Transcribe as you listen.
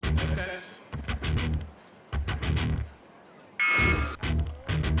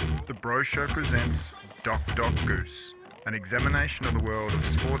The Bro Show presents Doc Goose, an examination of the world of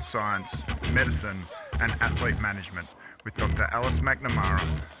sports science, medicine, and athlete management with Dr. Alice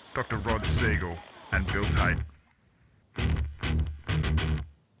McNamara, Dr. Rod Siegel, and Bill Tate.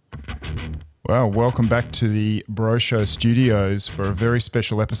 Well, welcome back to the Bro Show studios for a very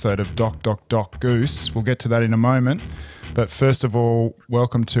special episode of Doc Goose. We'll get to that in a moment. But first of all,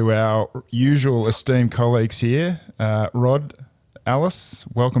 welcome to our usual esteemed colleagues here. Rod, Alice,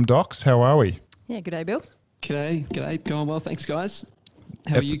 welcome docs. How are we? Yeah, g'day, Bill. G'day. Going well, thanks, guys.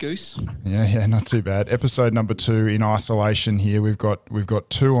 How are you, Goose? Yeah, not too bad. Episode number 2 in isolation here. We've got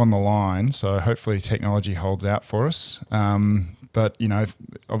 2 on the line, so hopefully technology holds out for us. But, you know,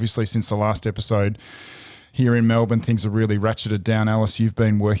 obviously since the last episode here in Melbourne, things have really ratcheted down. Alice, you've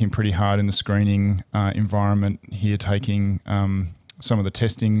been working pretty hard in the screening environment here, taking some of the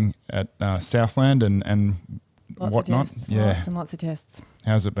testing at Southland and whatnot. Of tests, yeah, lots and lots of tests.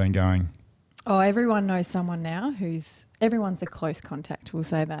 How's it been going? Oh, everyone knows someone now everyone's a close contact, we'll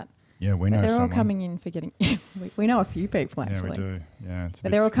say that. Yeah, we know they're someone. all coming in for getting, we know a few people actually. Yeah, we do. Yeah, it's a but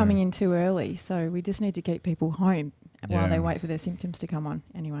bit they're all scary. coming in too early, so we just need to keep people home while Yeah. they wait for their symptoms to come on.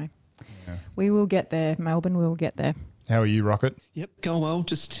 Anyway, Yeah. we will get there. Melbourne will get there. How are you, Rocket? Yep, going well.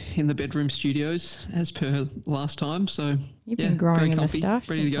 Just in the bedroom studios as per last time. So You've yeah, been growing very a comfy, moustache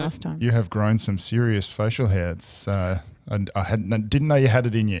ready to since go. last time. You have grown some serious facial hair. It's, I didn't know you had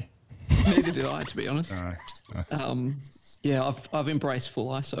it in you. Neither did I, to be honest. No. Yeah, I've embraced full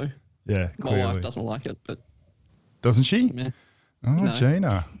ISO. Yeah, My clearly. wife doesn't like it, but Doesn't she? yeah. Oh, No.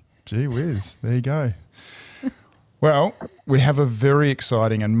 Gina. Gee whiz. There you go. Well, we have a very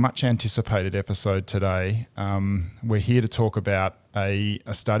exciting and much anticipated episode today. We're here to talk about a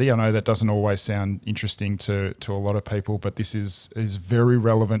study. I know that doesn't always sound interesting to a lot of people, but this is very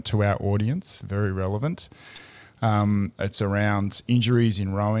relevant to our audience, very relevant. It's around injuries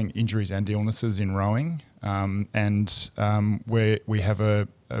in rowing, injuries and illnesses in rowing. We have a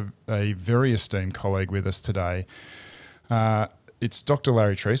very esteemed colleague with us today. It's Dr.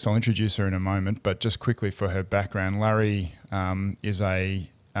 Larry Treese. I'll introduce her in a moment, but just quickly for her background, Larry is a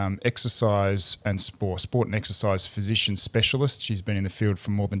exercise and sport and exercise physician specialist. She's been in the field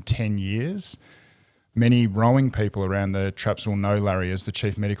for more than 10 years. Many rowing people around the traps will know Larry as the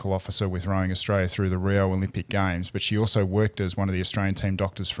Chief Medical Officer with Rowing Australia through the Rio Olympic Games, but she also worked as one of the Australian team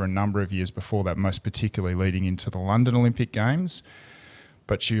doctors for a number of years before that, most particularly leading into the London Olympic Games.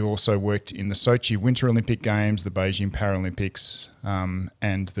 But she also worked in the Sochi Winter Olympic Games, the Beijing Paralympics,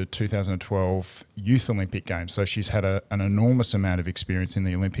 and the 2012 Youth Olympic Games. So she's had an enormous amount of experience in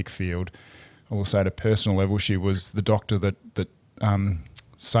the Olympic field. I will say at a personal level, she was the doctor that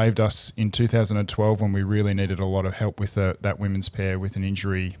saved us in 2012 when we really needed a lot of help with that women's pair with an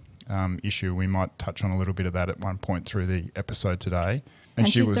injury issue. We might touch on a little bit of that at one point through the episode today. And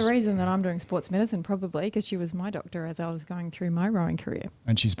she's the reason that I'm doing sports medicine, probably, because she was my doctor as I was going through my rowing career.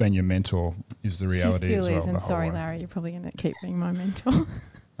 And she's been your mentor, is the reality She as still well. is, the and whole sorry, way. Larry, you're probably going to keep being my mentor.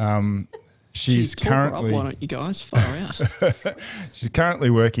 She's Talk her up, currently why don't you guys? Far out. she's currently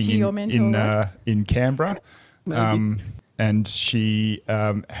working She your mentor, in Canberra. Maybe. And she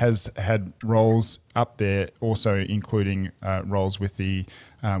has had roles up there, also including roles with the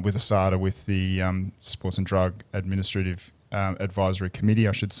ASADA, with the Sports and Drug Administrative Advisory Committee,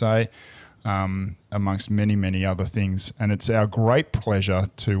 I should say, amongst many, many other things. And it's our great pleasure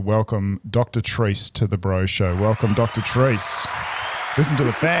to welcome Dr. Treese to the Bro Show. Welcome, Dr. Treese. Listen to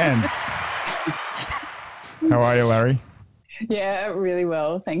the fans. How are you, Larry? Yeah, really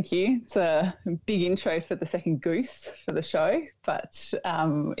well, thank you. It's a big intro for the second goose for the show, but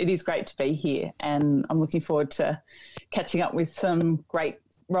it is great to be here, and I'm looking forward to catching up with some great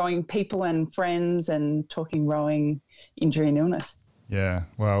rowing people and friends and talking rowing injury and illness. Yeah,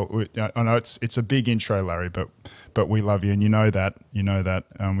 well, I know it's a big intro, Larry, but we love you, and you know that.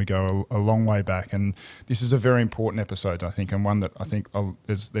 We go a long way back, and this is a very important episode, I think, and one that I think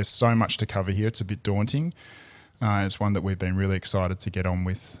there's so much to cover here. It's a bit daunting. It's one that we've been really excited to get on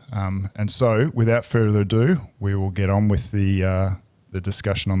with, and so without further ado, we will get on with the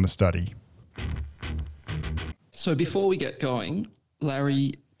discussion on the study. So before we get going,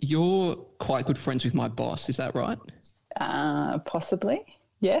 Larry, you're quite good friends with my boss, is that right? Possibly,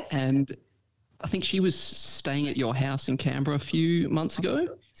 yes. And I think she was staying at your house in Canberra a few months ago.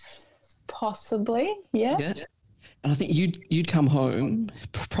 Possibly, yes. Yes. And I think you'd come home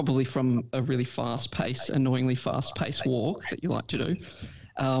probably from a really annoyingly fast-paced walk that you like to do.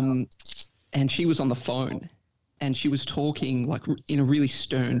 And she was on the phone, and she was talking like in a really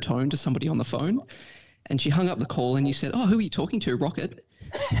stern tone to somebody on the phone. And she hung up the call, and you said, "Oh, who are you talking to, Rocket?"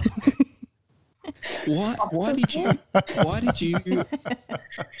 Why did you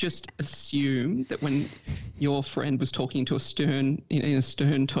just assume that when your friend was talking to in a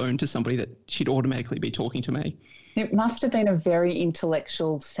stern tone to somebody that she'd automatically be talking to me. It must have been a very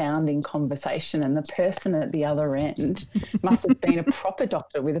intellectual sounding conversation, and the person at the other end must have been a proper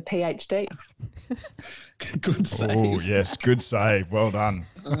doctor with a PhD. Good save. Oh, yes, good save. Well done.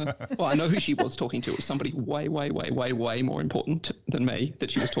 Well, I know who she was talking to. It was somebody way, way, way, way, way more important than me that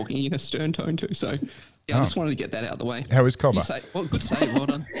she was talking in a stern tone to. So, yeah, I just wanted to get that out of the way. How is Cobber? Well, good save. Well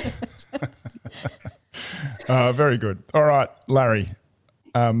done. Very good. All right, Larry.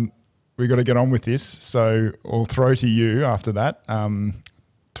 We've got to get on with this, so I'll throw to you after that.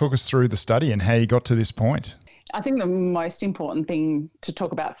 Talk us through the study and how you got to this point. I think the most important thing to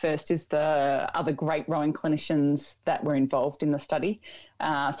talk about first is the other great rowing clinicians that were involved in the study.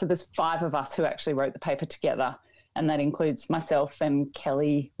 So there's 5 of us who actually wrote the paper together, and that includes myself and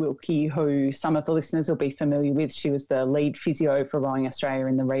Kelly Wilkie, who some of the listeners will be familiar with. She was the lead physio for Rowing Australia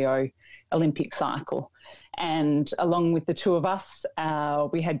in the Rio Olympic cycle. And along with the 2 of us,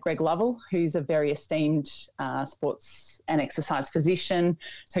 we had Greg Lovell, who's a very esteemed sports and exercise physician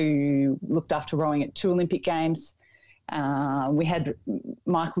who looked after rowing at 2 Olympic Games. We had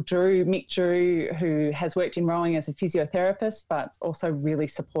Mick Drew, who has worked in rowing as a physiotherapist, but also really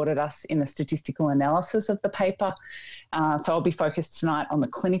supported us in the statistical analysis of the paper. So I'll be focused tonight on the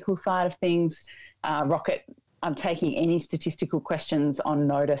clinical side of things. Rocket, I'm taking any statistical questions on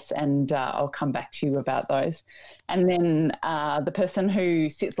notice, and I'll come back to you about those. And then the person who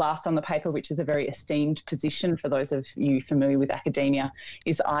sits last on the paper, which is a very esteemed position for those of you familiar with academia,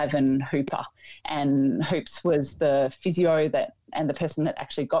 is Ivan Hooper. And Hoops was the physio and the person that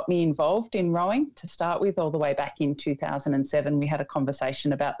actually got me involved in rowing to start with, all the way back in 2007. We had a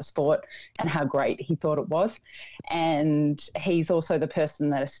conversation about the sport and how great he thought it was. And he's also the person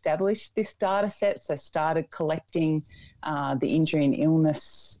that established this data set, so started collecting the injury and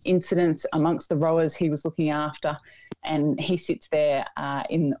illness incidents amongst the rowers he was looking after. And he sits there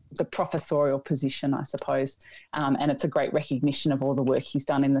in the professorial position, I suppose. And it's a great recognition of all the work he's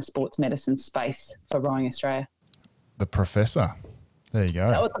done in the sports medicine space for Rowing Australia. The professor. There you go.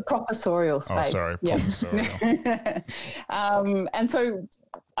 That was the professorial space. Oh, sorry, yeah. professorial. And so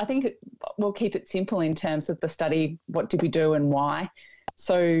I think we'll keep it simple in terms of the study. What did we do and why?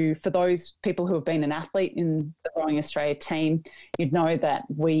 So for those people who have been an athlete in the Rowing Australia team, you'd know that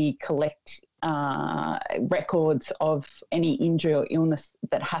we collect records of any injury or illness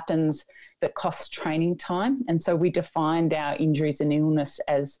that happens that costs training time. And so we defined our injuries and illness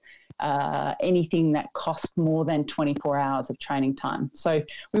as anything that cost more than 24 hours of training time. So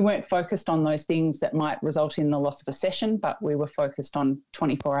we weren't focused on those things that might result in the loss of a session, but we were focused on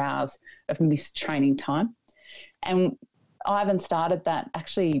 24 hours of missed training time. And Ivan started that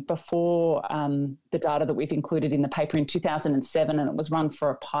actually before the data that we've included in the paper in 2007, and it was run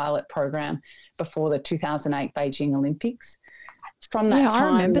for a pilot program before the 2008 Beijing Olympics. From that time,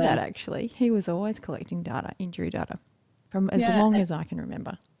 I remember that actually. He was always collecting data, injury data, from as long as I can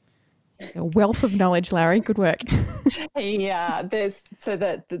remember. It's a wealth of knowledge, Larry. Good work.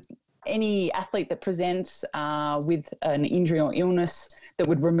 Any athlete that presents with an injury or illness that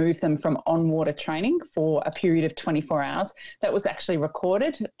would remove them from on-water training for a period of 24 hours, that was actually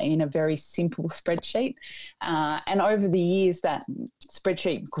recorded in a very simple spreadsheet. And over the years, that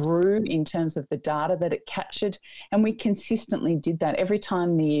spreadsheet grew in terms of the data that it captured, and we consistently did that. Every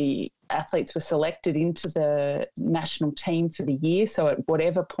time the athletes were selected into the national team for the year, so at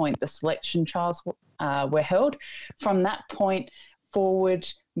whatever point the selection trials were held, from that point forward,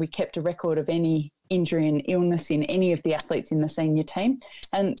 we kept a record of any injury and illness in any of the athletes in the senior team.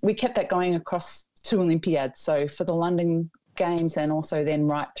 And we kept that going across 2 Olympiads, so for the London Games and also then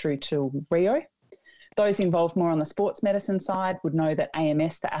right through to Rio. Those involved more on the sports medicine side would know that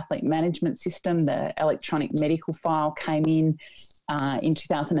AMS, the athlete management system, the electronic medical file, came in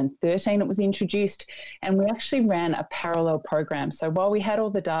 2013. It was introduced, and we actually ran a parallel program. So while we had all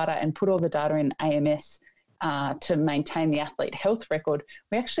the data and put all the data in AMS to maintain the athlete health record,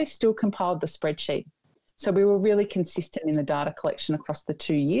 we actually still compiled the spreadsheet. So we were really consistent in the data collection across the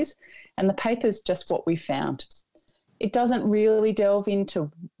 2 years, and the paper's just what we found. It doesn't really delve into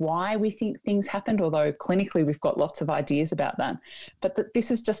why we think things happened, although clinically we've got lots of ideas about that. But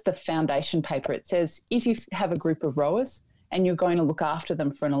this is just the foundation paper. It says if you have a group of rowers and you're going to look after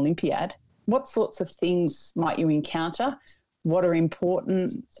them for an Olympiad, what sorts of things might you encounter? What are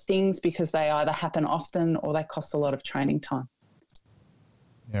important things because they either happen often or they cost a lot of training time?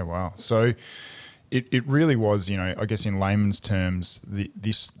 Yeah, wow. So it really was, I guess in layman's terms,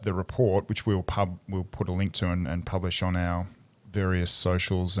 the report, which we'll put a link to and publish on our various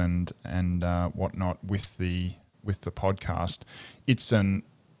socials and whatnot with the with the podcast, it's an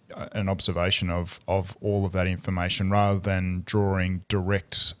observation of all of that information rather than drawing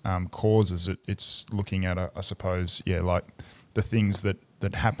direct causes. It's looking at, I suppose, like the things that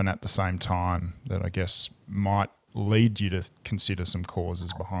happen at the same time that I guess might lead you to consider some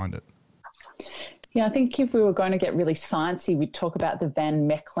causes behind it. Yeah, I think if we were going to get really sciencey, we'd talk about the Van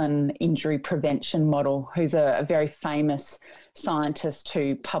Mechelen injury prevention model, who's a very famous scientist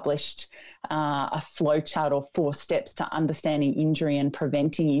who published a flowchart or 4 steps to understanding injury and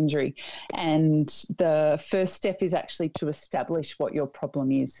preventing injury. And the first step is actually to establish what your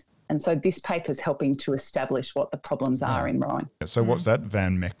problem is. And so this paper is helping to establish what the problems are in rowing. So what's that,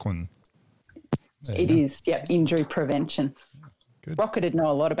 Van Mechelen? It is, injury prevention. Good. Rocket would know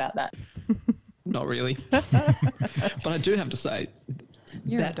a lot about that. Not really. But I do have to say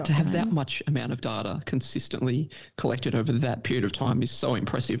that to have that much amount of data consistently collected over that period of time is so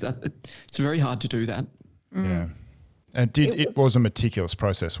impressive that it's very hard to do that. Yeah. And it was a meticulous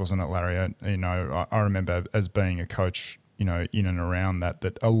process, wasn't it, Larry? I remember as being a coach, in and around that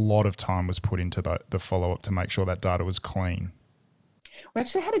a lot of time was put into the follow-up to make sure that data was clean. We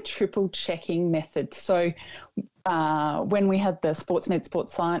actually had a triple checking method. So when we had the SportsMed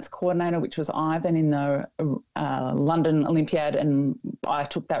Sports Science Coordinator, which was Ivan in the London Olympiad, and I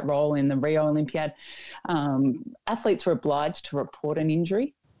took that role in the Rio Olympiad, athletes were obliged to report an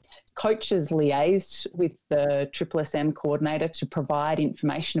injury. Coaches liaised with the SSM coordinator to provide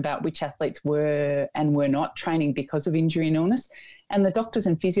information about which athletes were and were not training because of injury and illness. And the doctors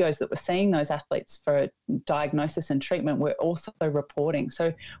and physios that were seeing those athletes for diagnosis and treatment were also reporting.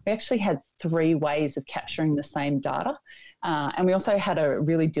 So we actually had 3 ways of capturing the same data. And we also had a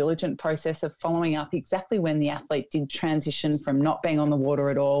really diligent process of following up exactly when the athlete did transition from not being on the water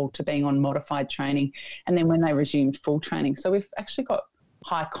at all to being on modified training, and then when they resumed full training. So we've actually got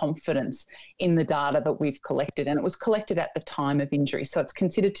high confidence in the data that we've collected, and it was collected at the time of injury. So it's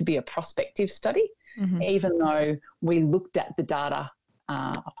considered to be a prospective study. Mm-hmm. Even though we looked at the data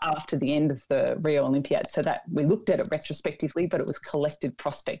after the end of the Rio Olympiad, so that we looked at it retrospectively, but it was collected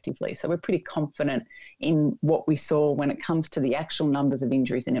prospectively. So we're pretty confident in what we saw when it comes to the actual numbers of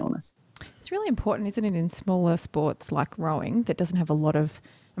injuries and illness. It's really important, isn't it, in smaller sports like rowing that doesn't have a lot of,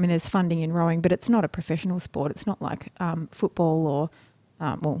 there's funding in rowing, but it's not a professional sport. It's not like football or,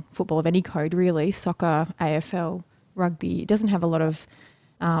 football of any code really, soccer, AFL, rugby. It doesn't have a lot of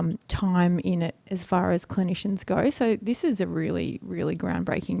time in it as far as clinicians go. So this is a really, really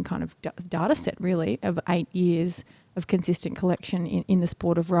groundbreaking kind of data set really of 8 years of consistent collection in the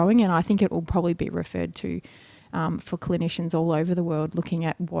sport of rowing. And I think it will probably be referred to for clinicians all over the world looking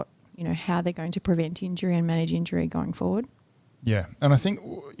at how they're going to prevent injury and manage injury going forward. Yeah. And I think,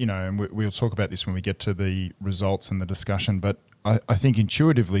 and we'll talk about this when we get to the results and the discussion, but I think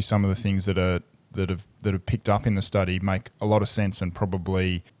intuitively some of the things that have picked up in the study make a lot of sense, and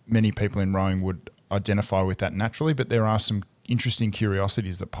probably many people in rowing would identify with that naturally. But there are some interesting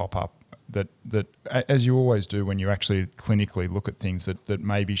curiosities that pop up that as you always do when you actually clinically look at things that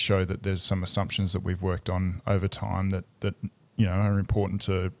maybe show that there's some assumptions that we've worked on over time that are important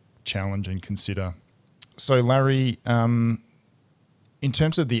to challenge and consider. So Larry, in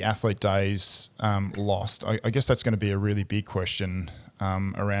terms of the athlete days lost, I guess that's going to be a really big question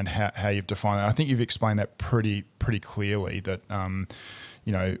around how you've defined that. I think you've explained that pretty clearly. That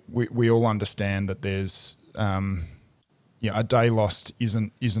we all understand that there's a day lost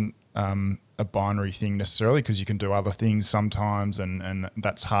isn't a binary thing necessarily, because you can do other things sometimes, and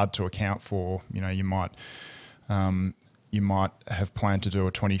that's hard to account for. You might have planned to do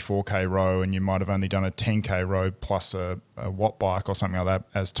a 24K row and you might have only done a 10K row plus a watt bike or something like that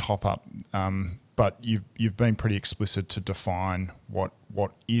as top up. But you've been pretty explicit to define what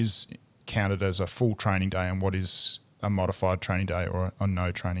is counted as a full training day and what is a modified training day or a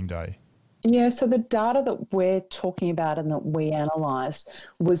no training day. Yeah, so the data that we're talking about and that we analysed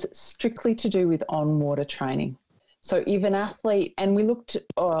was strictly to do with on-water training. So if an athlete, and we looked,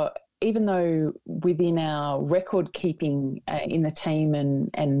 even though within our record keeping in the team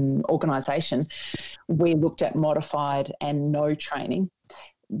and organisation, we looked at modified and no training,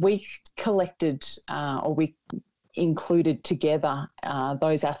 we collected or we included together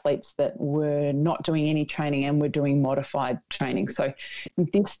those athletes that were not doing any training and were doing modified training. So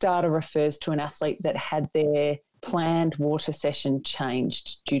this data refers to an athlete that had their planned water session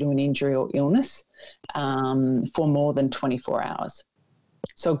changed due to an injury or illness for more than 24 hours.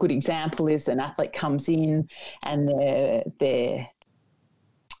 So a good example is an athlete comes in and their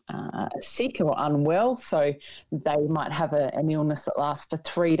sick or unwell. So they might have an illness that lasts for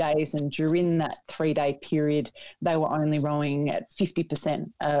 3 days, and during that 3-day period, they were only rowing at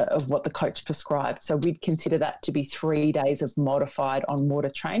 50% of what the coach prescribed. So we'd consider that to be 3 days of modified on-water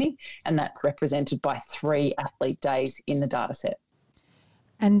training, and that's represented by 3 athlete days in the data set.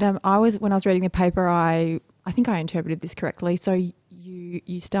 And when I was reading the paper, I think I interpreted this correctly. So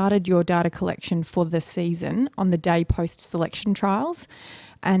you started your data collection for the season on the day post-selection trials,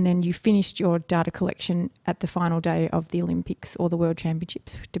 and then you finished your data collection at the final day of the Olympics or the World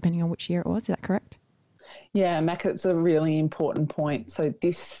Championships, depending on which year it was. Is that correct? Yeah, Mac, it's a really important point. So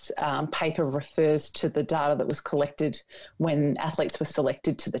this paper refers to the data that was collected when athletes were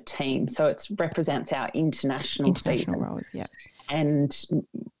selected to the team. So it represents our international season. Rowers, yeah. And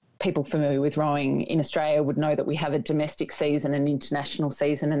people familiar with rowing in Australia would know that we have a domestic season and international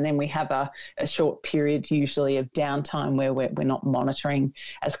season, and then we have a short period usually of downtime where we're not monitoring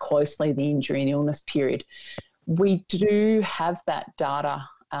as closely the injury and illness period. We do have that data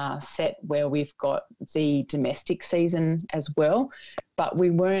set where we've got the domestic season as well, but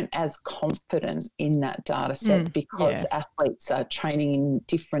we weren't as confident in that data set because athletes are training in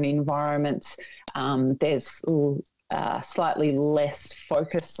different environments. There's slightly less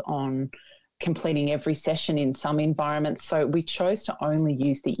focus on completing every session in some environments. So we chose to only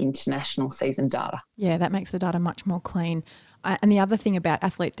use the international season data. Yeah, that makes the data much more clean. And the other thing about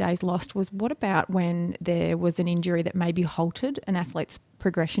athlete days lost was, what about when there was an injury that maybe halted an athlete's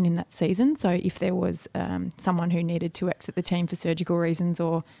progression in that season? So if there was someone who needed to exit the team for surgical reasons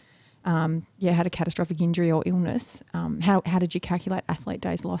or had a catastrophic injury or illness, how did you calculate athlete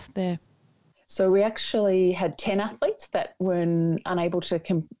days lost there? So we actually had 10 athletes that were unable to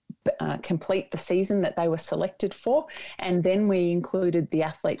complete the season that they were selected for, and then we included the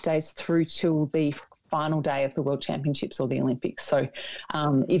athlete days through till the final day of the World Championships or the Olympics. So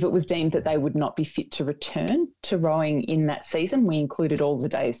if it was deemed that they would not be fit to return to rowing in that season, we included all the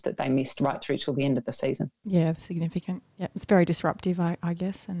days that they missed right through till the end of the season. Yeah, that's significant. Yeah, it's very disruptive, I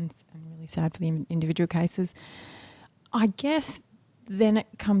guess, and really sad for the individual cases. I guess then it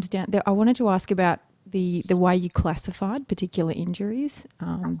comes down – I wanted to ask about the way you classified particular injuries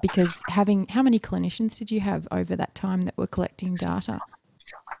because how many clinicians did you have over that time that were collecting data?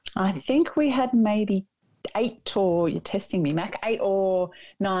 I think we had maybe 8 or, you're testing me, Mac, 8 or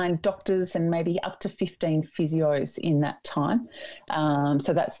 9 doctors and maybe up to 15 physios in that time.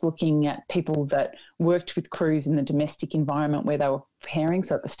 So that's looking at people that worked with crews in the domestic environment where they were preparing,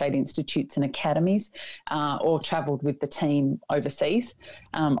 so at the state institutes and academies, or travelled with the team overseas.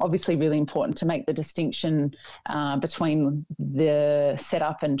 Obviously really important to make the distinction between the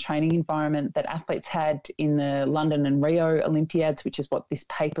setup and training environment that athletes had in the London and Rio Olympiads, which is what this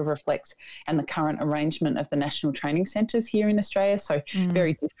paper reflects, and the current arrangement of the national training centres here in Australia. So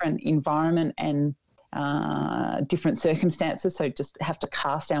very different environment and different circumstances. So just have to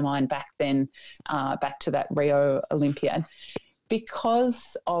cast our mind back then, back to that Rio Olympiad.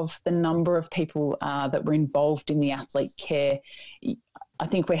 Because of the number of people that were involved in the athlete care, I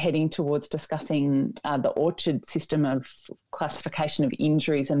think we're heading towards discussing the Orchard system of classification of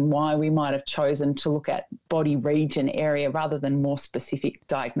injuries and why we might have chosen to look at body region area rather than more specific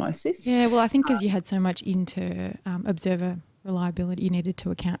diagnosis. Yeah, well, I think because you had so much into observer reliability, you needed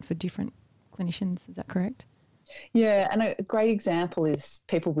to account for different clinicians. Is that correct? Yeah, and a great example is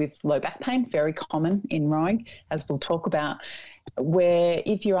people with low back pain, very common in rowing, as we'll talk about, where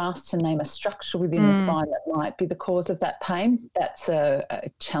if you're asked to name a structure within the spine that might be the cause of that pain, that's a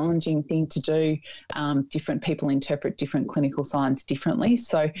challenging thing to do. Different people interpret different clinical signs differently.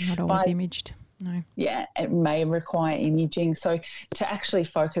 So not always imaged. No. Yeah, it may require imaging. So to actually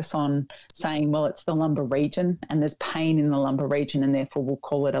focus on saying, well, it's the lumbar region and there's pain in the lumbar region and therefore we'll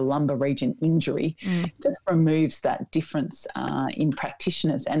call it a lumbar region injury, just removes that difference in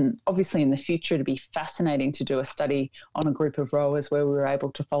practitioners. And obviously in the future it'd be fascinating to do a study on a group of rowers where we were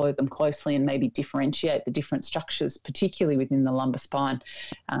able to follow them closely and maybe differentiate the different structures, particularly within the lumbar spine.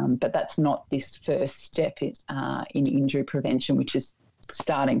 But that's not this first step in injury prevention, which is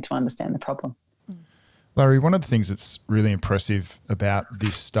starting to understand the problem. Larry, one of the things that's really impressive about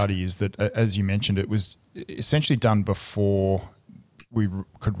this study is that, as you mentioned, it was essentially done before we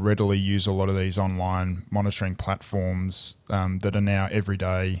could readily use a lot of these online monitoring platforms that are now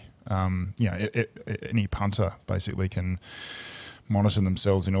everyday. Any punter basically can monitor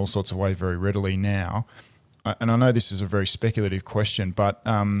themselves in all sorts of ways very readily now. And I know this is a very speculative question, but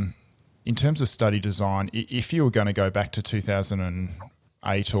in terms of study design, if you were going to go back to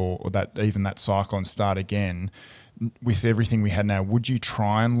 2008 or that cycle and start again with everything we had now, would you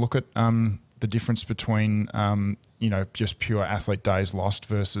try and look at the difference between, just pure athlete days lost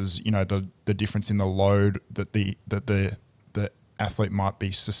versus, the difference in the load that the athlete might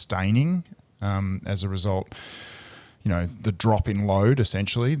be sustaining as a result, the drop in load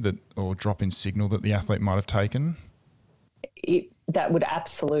essentially or drop in signal that the athlete might have taken? That would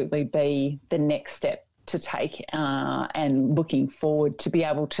absolutely be the next step to take, and looking forward to be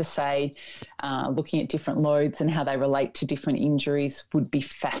able to say, looking at different loads and how they relate to different injuries would be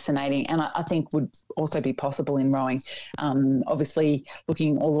fascinating, and I think would also be possible in rowing. Obviously,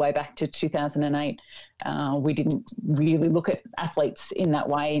 looking all the way back to 2008, we didn't really look at athletes in that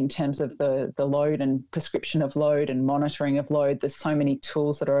way in terms of the load and prescription of load and monitoring of load. There's so many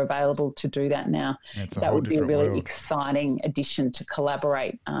tools that are available to do that now. That would be a really exciting addition to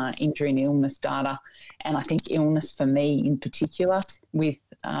collaborate injury and illness data. And I think illness for me in particular with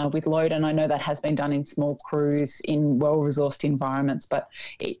load, and I know that has been done in small crews in well-resourced environments, but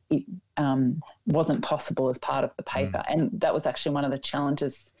it wasn't possible as part of the paper. And that was actually one of the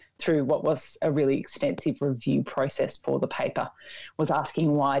challenges through what was a really extensive review process for the paper, was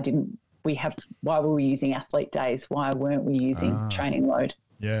asking why were we using athlete days? Why weren't we using training load?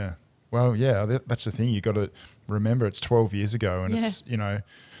 Yeah. Well, yeah, that's the thing. You got to remember it's 12 years ago, and it's,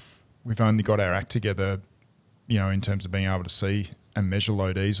 we've only got our act together, in terms of being able to see and measure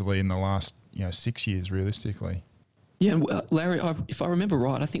load easily in the last, 6 years realistically. Yeah, Larry, if I remember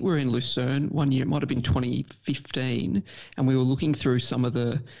right, I think we were in Lucerne one year, it might have been 2015, and we were looking through some of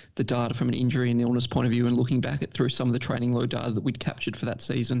the data from an injury and illness point of view and looking back through some of the training load data that we'd captured for that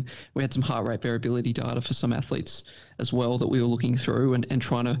season. We had some heart rate variability data for some athletes as well that we were looking through and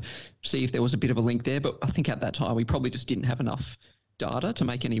trying to see if there was a bit of a link there. But I think at that time we probably just didn't have enough data to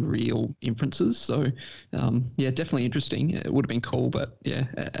make any real inferences. So, definitely interesting. It would have been cool, but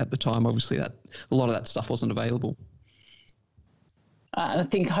at the time, obviously, a lot of that stuff wasn't available. I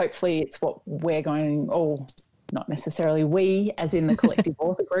think hopefully it's what we're going, not necessarily we as in the collective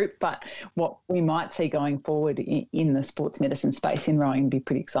author group, but what we might see going forward in the sports medicine space in rowing would be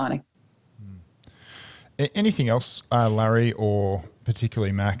pretty exciting. Anything else, Larry, or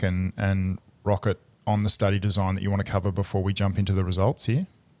particularly Mac and Rocket, on the study design that you want to cover before we jump into the results here?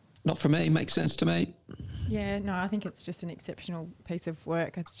 Not for me. Makes sense to me. Yeah, no, I think it's just an exceptional piece of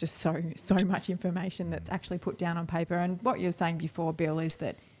work. It's just so much information that's actually put down on paper. And what you were saying before, Bill, is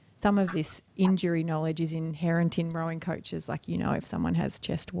that some of this injury knowledge is inherent in rowing coaches. Like, if someone has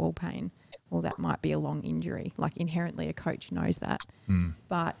chest wall pain, well, that might be a long injury. Like, inherently a coach knows that.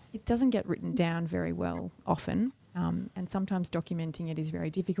 But it doesn't get written down very well often. And sometimes documenting it is very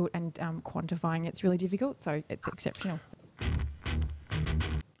difficult, and quantifying it's really difficult. So it's exceptional.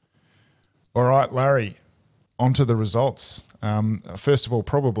 All right, Larry, on to the results. First of all,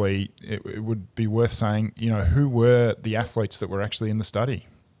 probably it would be worth saying, who were the athletes that were actually in the study?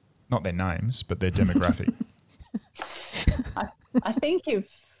 Not their names, but their demographic. I think if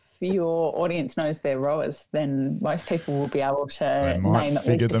your audience knows their rowers, then most people will be able to name at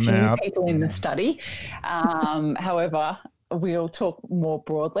least a few people in the study. However, we'll talk more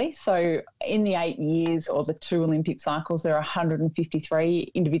broadly. So in the 8 years or the 2 Olympic cycles, there are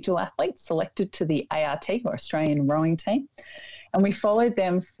 153 individual athletes selected to the ART, or Australian Rowing Team. And we followed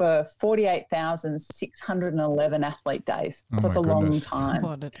them for 48,611 athlete days. So it's a long time. A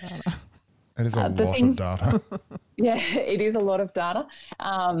lot of data. It is a lot of data. Yeah, it is a lot of data.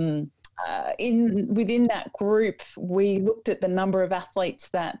 Within that group, we looked at the number of athletes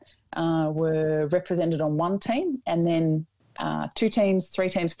that were represented on one team, and then 2 teams, 3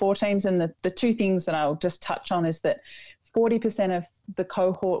 teams, 4 teams. And the 2 things that I'll just touch on is that 40% of the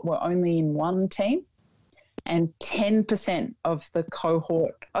cohort were only in one team, and 10% of the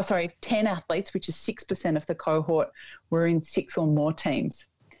cohort, 10 athletes, which is 6% of the cohort, were in 6 or more teams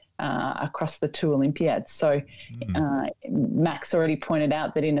across the 2 Olympiads. So Max already pointed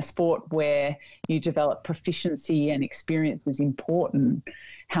out that in a sport where you develop proficiency and experience is important,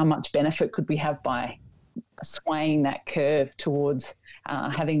 how much benefit could we have by swaying that curve towards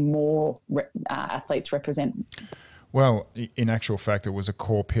having more athletes represent? Well, in actual fact, it was a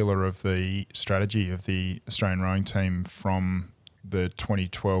core pillar of the strategy of the Australian Rowing Team from the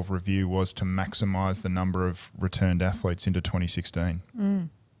 2012 review, was to maximise the number of returned athletes into 2016.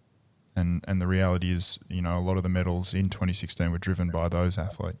 And the reality is, a lot of the medals in 2016 were driven by those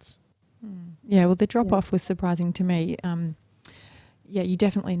athletes. Yeah, well, the drop-off was surprising to me. You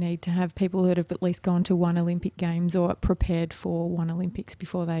definitely need to have people that have at least gone to 1 Olympic Games or prepared for 1 Olympics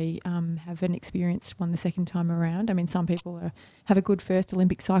before they have an experienced one the second time around. I mean, some people have a good first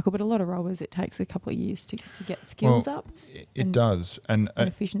Olympic cycle, but a lot of rowers, it takes a couple of years to get skills up. It does. And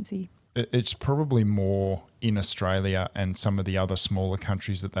efficiency. It's probably more in Australia and some of the other smaller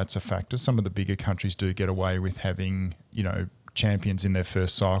countries that's a factor. Some of the bigger countries do get away with having, champions in their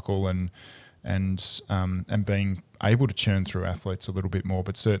first cycle and being able to churn through athletes a little bit more.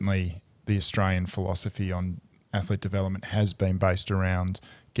 But certainly the Australian philosophy on athlete development has been based around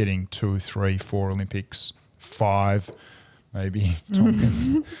getting 2, 3, 4 Olympics, 5, maybe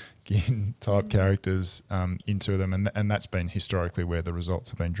Tompkins type characters into them, and that's been historically where the results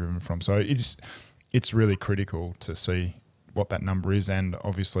have been driven from. So it's really critical to see what that number is, and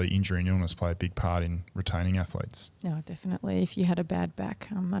obviously injury and illness play a big part in retaining athletes. No, definitely. If you had a bad back,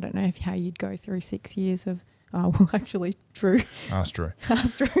 I don't know how you'd go through 6 years of. Actually, Drew. Ask Drew.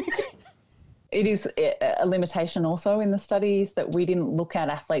 It is a limitation also in the studies that we didn't look at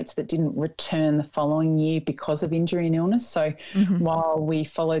athletes that didn't return the following year because of injury and illness. So while we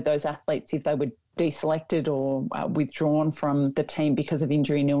followed those athletes, if they were deselected or withdrawn from the team because of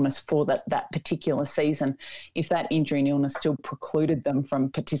injury and illness for that particular season, if that injury and illness still precluded them from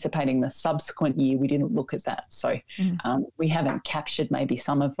participating the subsequent year, we didn't look at that. So we haven't captured maybe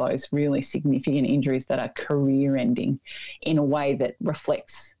some of those really significant injuries that are career ending in a way that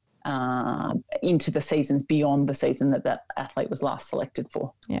reflects into the seasons beyond the season that athlete was last selected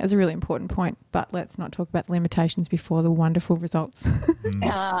for. Yeah, it's a really important point, but let's not talk about limitations before the wonderful results.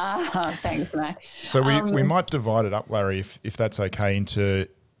 Thanks, Mac. So we might divide it up, Larry, if that's okay, into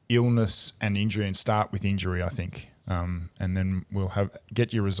illness and injury, and start with injury, I think. And then we'll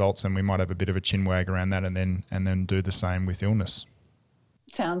get your results, and we might have a bit of a chin wag around that, and then do the same with illness.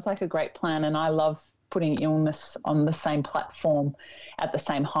 Sounds like a great plan, and I love putting illness on the same platform at the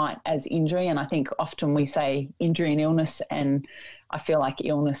same height as injury. And I think often we say injury and illness, and I feel like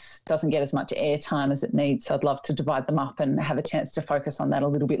illness doesn't get as much airtime as it needs. So I'd love to divide them up and have a chance to focus on that a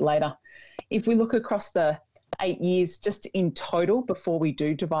little bit later. If we look across the 8 years, just in total, before we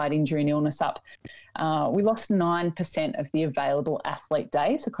do divide injury and illness up, we lost 9% of the available athlete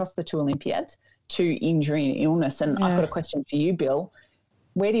days across the 2 Olympiads to injury and illness. And I've got a question for you, Bill.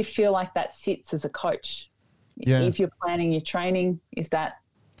 Where do you feel like that sits as a coach? Yeah. If you're planning your training, is that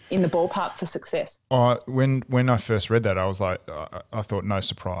in the ballpark for success? When I first read that, I was like, I thought, no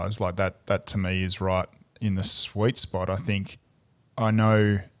surprise. Like that to me is right in the sweet spot. I think I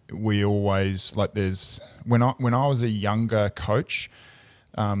know we always when I was a younger coach,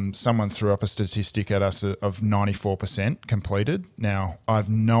 someone threw up a statistic at us of 94% completed. Now I have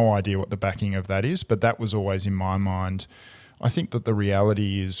no idea what the backing of that is, but that was always in my mind. I think that the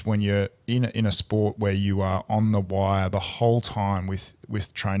reality is when you're in a sport where you are on the wire the whole time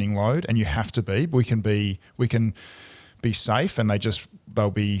with training load, and you have to be, we can be safe, and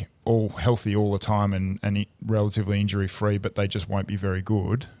they'll be all healthy all the time and relatively injury free, but they just won't be very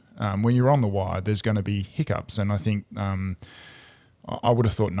good. When you're on the wire, there's going to be hiccups, and I think I would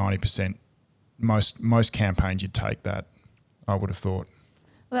have thought 90%. Most campaigns you'd take that. I would have thought.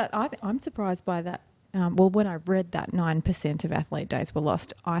 Well, I'm surprised by that. When I read that 9% of athlete days were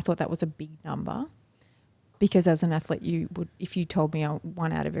lost, I thought that was a big number, because as an athlete, if you told me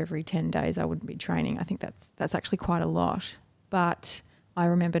 1 out of every 10 days I wouldn't be training, I think that's actually quite a lot. But I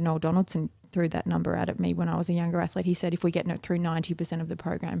remember Noel Donaldson threw that number out at me when I was a younger athlete. He said if we get through 90% of the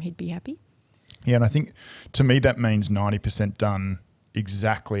program, he'd be happy. Yeah, and I think to me that means 90% done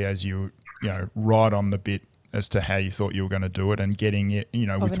exactly as you right on the bit as to how you thought you were going to do it, and getting it,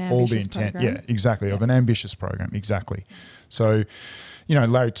 with all the intent. Program. Yeah, exactly. Yeah. Of an ambitious program. Exactly. So,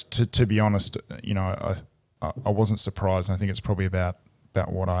 Larry, to be honest, I wasn't surprised. And I think it's probably about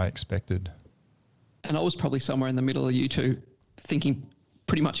what I expected. And I was probably somewhere in the middle of you two, thinking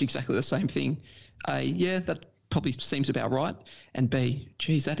pretty much exactly the same thing. That probably seems about right. And B,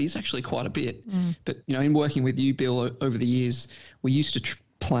 geez, that is actually quite a bit. But, in working with you, Bill, over the years, we used to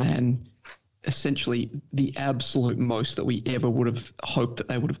plan essentially the absolute most that we ever would have hoped that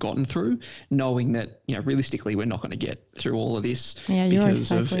they would have gotten through, knowing that, realistically we're not going to get through all of this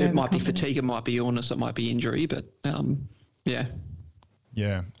because of it might be fatigue, it might be illness, it might be injury, but yeah.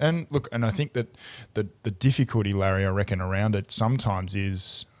 Yeah. And look, and I think that the difficulty, Larry, I reckon around it sometimes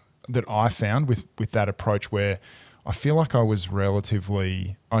is that I found with that approach where I feel like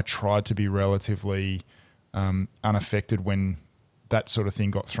I tried to be relatively unaffected when that sort of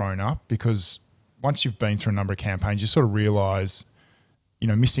thing got thrown up, because once you've been through a number of campaigns, you sort of realise,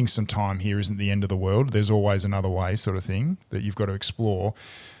 missing some time here isn't the end of the world. There's always another way, sort of thing, that you've got to explore.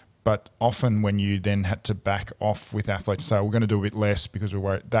 But often when you then had to back off with athletes, say, we're going to do a bit less because we're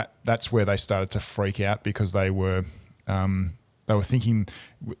worried, that's where they started to freak out, because they were thinking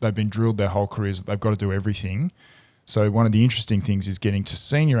they've been drilled their whole careers that they've got to do everything. So one of the interesting things is getting to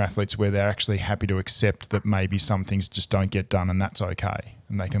senior athletes where they're actually happy to accept that maybe some things just don't get done and that's okay,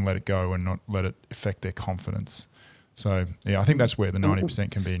 and they can let it go and not let it affect their confidence. So, yeah, I think that's where the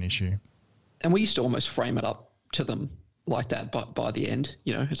 90% can be an issue. And we used to almost frame it up to them like that by the end.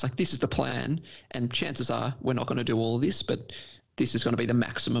 You know, it's like, this is the plan, and chances are we're not going to do all of this, but this is going to be the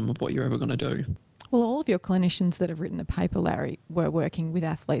maximum of what you're ever going to do. Well, all of your clinicians that have written the paper, Larry, were working with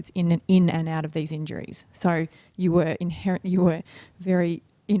athletes in and out of these injuries. So you were very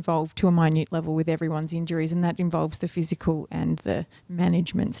involved to a minute level with everyone's injuries, and that involves the physical and the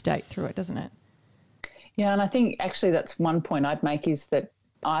management state through it, doesn't it? Yeah, and I think actually that's one point I'd make, is that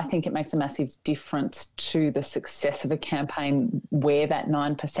I think it makes a massive difference to the success of a campaign where that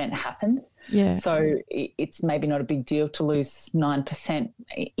 9% happens. Yeah. So it's maybe not a big deal to lose 9%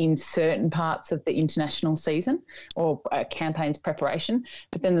 in certain parts of the international season or a campaign's preparation,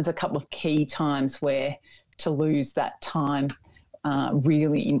 but then there's a couple of key times where to lose that time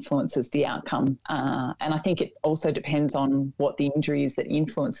really influences the outcome. And I think it also depends on what the injury is that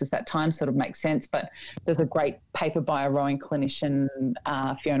influences that time, sort of makes sense. But there's a great paper by a rowing clinician,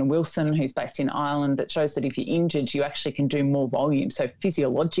 Fiona Wilson, who's based in Ireland, that shows that if you're injured, you actually can do more volume. So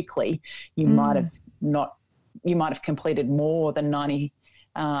physiologically, you might have completed more than 91%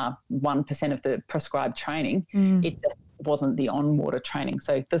 of the prescribed training. It just wasn't the on-water training.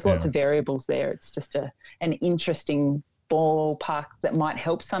 So there's lots of variables there. It's just an interesting ballpark that might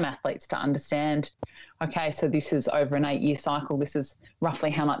help some athletes to understand, okay, so this is over an 8-year cycle. This is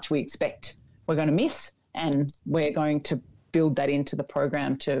roughly how much we expect we're going to miss, and we're going to build that into the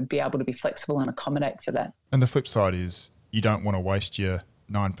program to be able to be flexible and accommodate for that. And the flip side is you don't want to waste your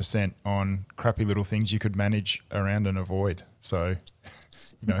 9% on crappy little things you could manage around and avoid. So,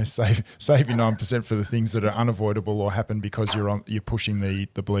 save your 9% for the things that are unavoidable or happen because you're pushing the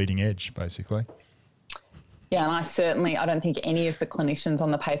bleeding edge, basically. Yeah, and I don't think any of the clinicians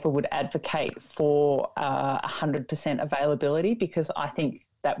on the paper would advocate for 100% availability, because I think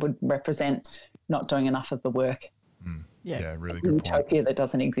that would represent not doing enough of the work. Yeah, really good utopia point. that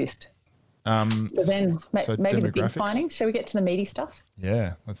doesn't exist. So Maybe the big findings. Shall we get to the meaty stuff?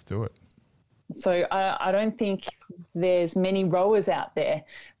 Yeah, let's do it. So I don't think there's many rowers out there,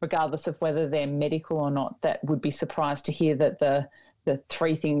 regardless of whether they're medical or not, that would be surprised to hear that the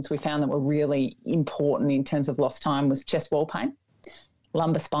three things we found that were really important in terms of lost time was chest wall pain,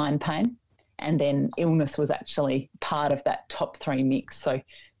 lumbar spine pain, and then illness was actually part of that top three mix. So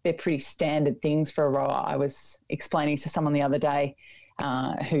they're pretty standard things for a rower. I was explaining to someone the other day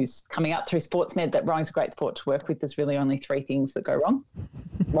who's coming up through sports med that rowing's a great sport to work with. There's really only three things that go wrong.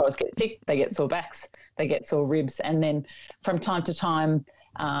 Rowers get sick, they get sore backs, they get sore ribs, and then from time to time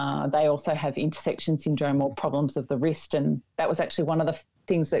they also have intersection syndrome or problems of the wrist. And that was actually one of the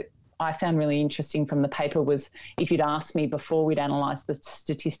things that I found really interesting from the paper, was if you'd asked me before we'd analysed the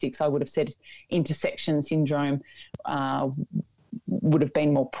statistics, I would have said intersection syndrome would have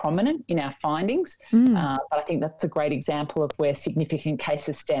been more prominent in our findings. But I think that's a great example of where significant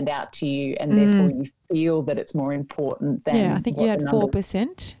cases stand out to you, and therefore you feel that it's more important than... Yeah, I think you had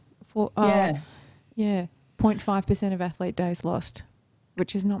 4%. 0.5% of athlete days lost,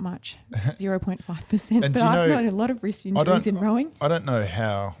 which is not much, 0.5%. But I've known a lot of wrist injuries in rowing. I don't know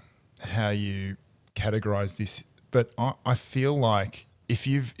how you categorise this, but I feel like if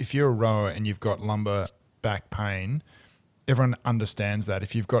you're a rower and you've got lumbar back pain, everyone understands that.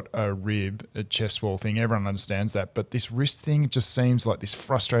 If you've got a rib, a chest wall thing, everyone understands that. But this wrist thing just seems like this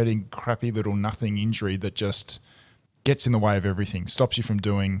frustrating, crappy little nothing injury that just gets in the way of everything, stops you from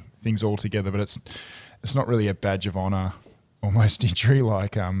doing things altogether. But it's not really a badge of honour almost injury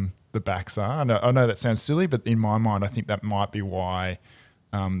like the backs are. I know that sounds silly, but in my mind, I think that might be why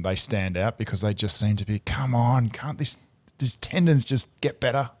they stand out, because they just seem to be, come on, can't these tendons just get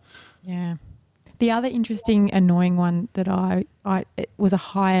better? Yeah. The other interesting, annoying one that it was a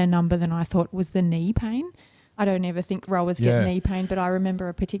higher number than I thought, was the knee pain. I don't ever think rowers get knee pain, but I remember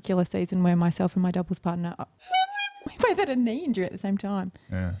a particular season where myself and my doubles partner, we both had a knee injury at the same time.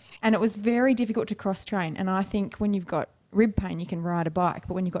 Yeah. And it was very difficult to cross-train. And I think when you've got rib pain, you can ride a bike,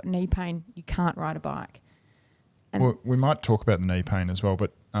 but when you've got knee pain, you can't ride a bike. And well, we might talk about the knee pain as well,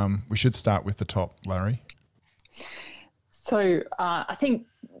 but we should start with the top, Larry. So I think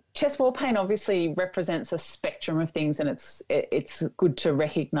chest wall pain obviously represents a spectrum of things, and it's good to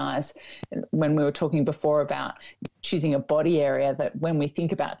recognise when we were talking before about choosing a body area that when we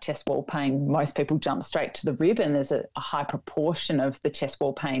think about chest wall pain, most people jump straight to the rib, and there's a high proportion of the chest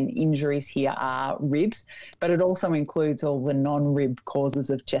wall pain injuries here are ribs, but it also includes all the non-rib causes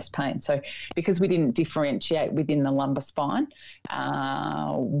of chest pain. So because we didn't differentiate within the lumbar spine,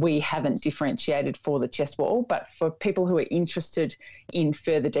 we haven't differentiated for the chest wall, but for people who are interested in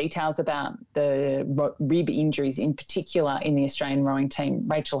further details about the rib injuries in particular in the Australian rowing team,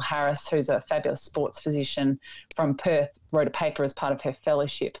 Rachel Harris, who's a fabulous sports physician from Perth, wrote a paper as part of her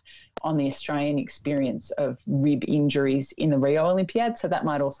fellowship on the Australian experience of rib injuries in the Rio Olympiad. So that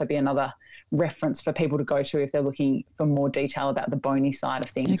might also be another reference for people to go to if they're looking for more detail about the bony side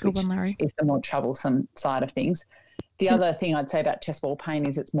of things, which is the more troublesome side of things. The other thing I'd say about chest wall pain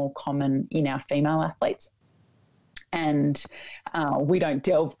is it's more common in our female athletes. And we don't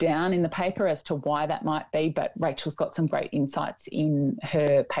delve down in the paper as to why that might be, but Rachel's got some great insights in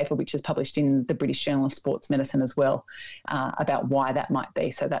her paper, which is published in the British Journal of Sports Medicine as well, about why that might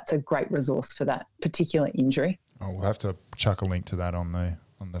be. So that's a great resource for that particular injury. Oh, we'll have to chuck a link to that on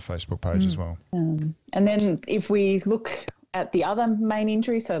the Facebook page as well. And then if we look at the other main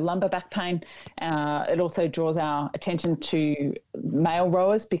injury, so lumbar back pain, it also draws our attention to male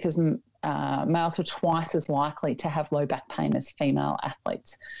rowers because males were twice as likely to have low back pain as female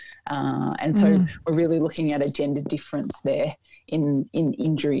athletes. And so we're really looking at a gender difference there in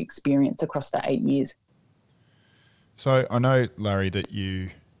injury experience across the 8 years. So I know, Larry, that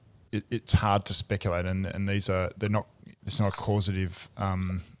it's hard to speculate, and it's not a causative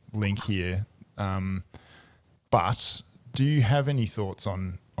link here. But do you have any thoughts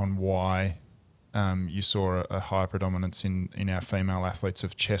on why you saw a higher predominance in our female athletes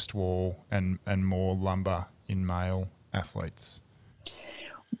of chest wall and more lumbar in male athletes?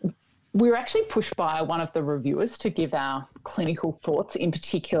 We were actually pushed by one of the reviewers to give our clinical thoughts, in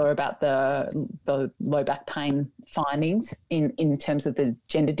particular about the low back pain findings in terms of the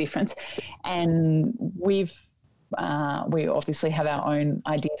gender difference. And we obviously have our own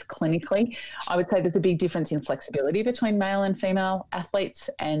ideas clinically. I would say there's a big difference in flexibility between male and female athletes,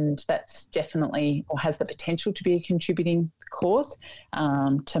 and that's definitely, or has the potential to be a contributing cause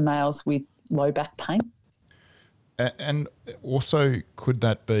to males with low back pain. And also, could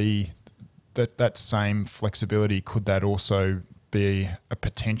that be that same flexibility, could that also be a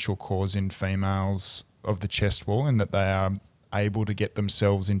potential cause in females of the chest wall, in that they are able to get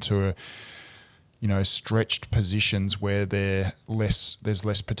themselves into stretched positions where there's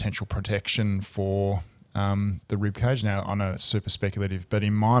less potential protection for the rib cage? Now, I know it's super speculative, but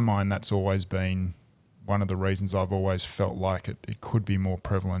in my mind, that's always been one of the reasons I've always felt like it could be more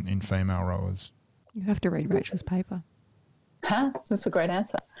prevalent in female rowers. You have to read Rachel's paper. That's a great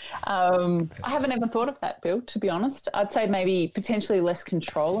answer. I haven't ever thought of that, Bill, to be honest. I'd say maybe potentially less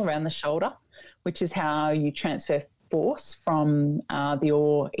control around the shoulder, which is how you transfer force from the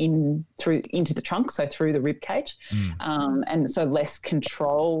oar into the trunk, so through the rib cage. And so less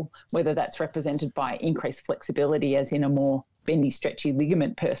control, whether that's represented by increased flexibility as in a more bendy, stretchy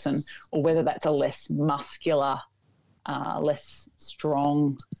ligament person, or whether that's a less muscular, less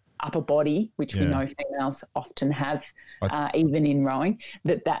strong upper body, which we know females often have, even in rowing,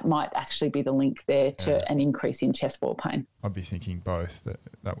 that might actually be the link there to an increase in chest wall pain. I'd be thinking both.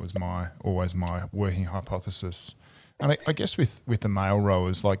 That was always my working hypothesis. And I guess with the male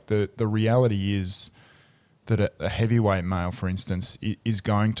rowers, like the reality is that a heavyweight male, for instance, is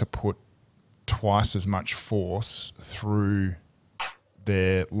going to put twice as much force through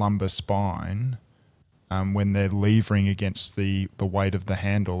their lumbar spine when they're levering against the weight of the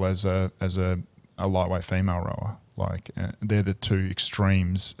handle as a lightweight female rower. Like they're the two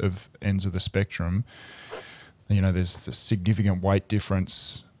extremes of ends of the spectrum. There's the significant weight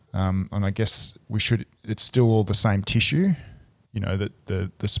difference, and I guess it's still all the same tissue. That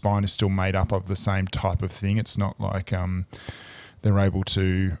the spine is still made up of the same type of thing. It's not like they're able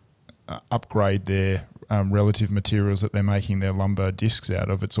to upgrade their relative materials that they're making their lumbar discs out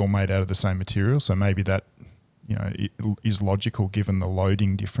of. It's all made out of the same material. So maybe that, it is logical given the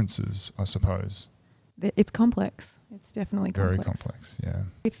loading differences, I suppose. It's complex. It's definitely complex. Very complex, yeah.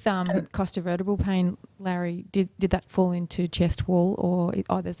 With costovertebral pain, Larry, did that fall into chest wall,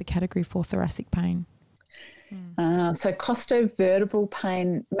 or there's a category for thoracic pain? So costovertebral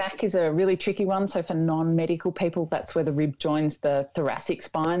pain, MAC, is a really tricky one. So for non-medical people, that's where the rib joins the thoracic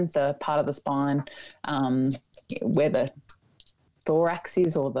spine, the part of the spine where the thorax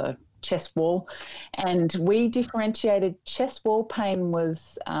is, or the chest wall. And we differentiated chest wall pain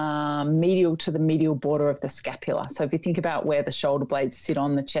was medial to the medial border of the scapula. So if you think about where the shoulder blades sit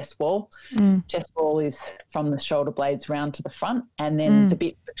on the chest wall is from the shoulder blades round to the front, and then the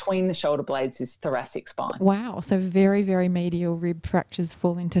bit between the shoulder blades is thoracic spine. Wow. So very, very medial rib fractures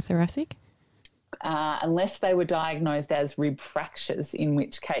fall into thoracic? Unless they were diagnosed as rib fractures, in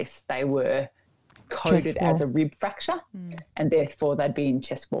which case they were coded as a rib fracture, and therefore they'd be in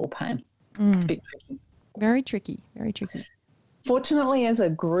chest wall pain. It's a bit tricky. Very tricky, very tricky. Fortunately, as a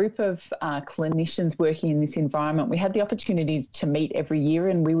group of clinicians working in this environment, we had the opportunity to meet every year,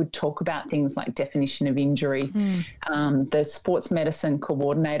 and we would talk about things like definition of injury, the sports medicine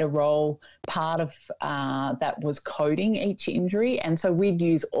coordinator role. Part of that was coding each injury, and so we'd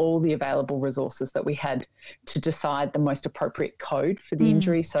use all the available resources that we had to decide the most appropriate code for the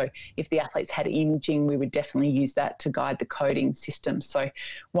injury. So if the athletes had imaging, we would definitely use that to guide the coding system. So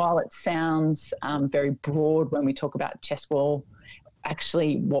while it sounds very broad when we talk about chest wall,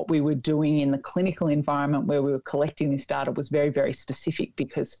 actually what we were doing in the clinical environment where we were collecting this data was very, very specific,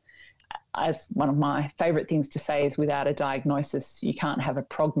 because as one of my favourite things to say is, without a diagnosis, you can't have a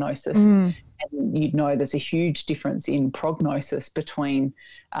prognosis. And you'd know there's a huge difference in prognosis between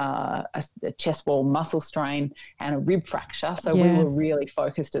a chest wall muscle strain and a rib fracture. So we were really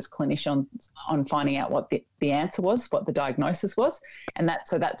focused as clinicians on finding out what the answer was, what the diagnosis was. And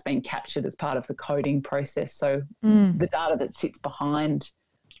that's been captured as part of the coding process. So the data that sits behind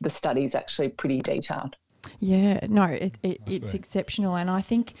the study is actually pretty detailed. Yeah, no, it's exceptional. And I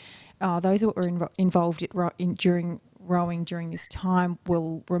think those that were involved during rowing during this time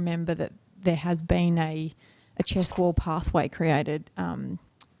will remember that there has been a chest wall pathway created,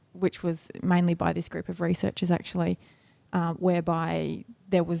 which was mainly by this group of researchers actually, whereby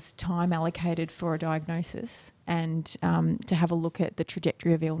there was time allocated for a diagnosis and to have a look at the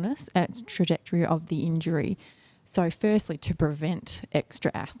trajectory of illness, trajectory of the injury. So firstly, to prevent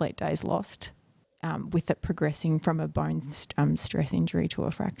extra athlete days lost, with it progressing from a bone stress injury to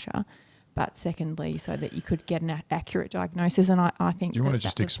a fracture. But secondly, so that you could get an accurate diagnosis. And I think... Do you want to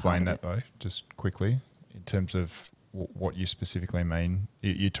just explain that though, just quickly, in terms of what you specifically mean?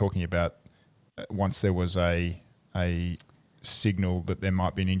 You're talking about once there was a signal that there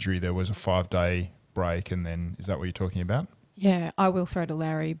might be an injury, there was a 5-day break, and then is that what you're talking about? Yeah, I will throw to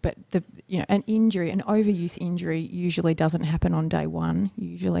Larry, but an overuse injury usually doesn't happen on day one.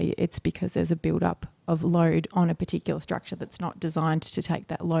 Usually it's because there's a build-up of load on a particular structure that's not designed to take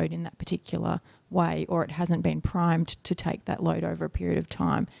that load in that particular way, or it hasn't been primed to take that load over a period of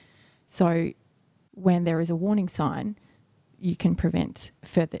time. So when there is a warning sign, you can prevent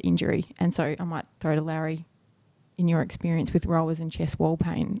further injury. And so I might throw to Larry, in your experience with rowers and chest wall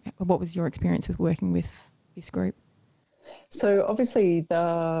pain, what was your experience with working with this group? So obviously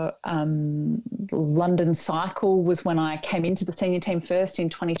the London cycle was when I came into the senior team first in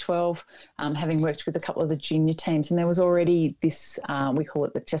 2012, having worked with a couple of the junior teams, and there was already this, we call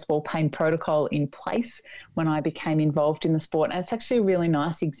it the chest wall pain protocol, in place when I became involved in the sport. And it's actually a really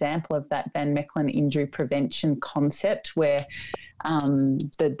nice example of that Van Mechelen injury prevention concept, where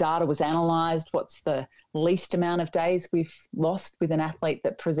the data was analysed. What's the least amount of days we've lost with an athlete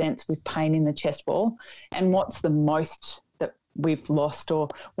that presents with pain in the chest wall, and what's the most that we've lost, or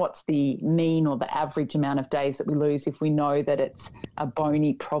what's the mean or the average amount of days that we lose if we know that it's a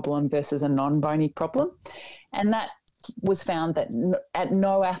bony problem versus a non-bony problem. And that was found that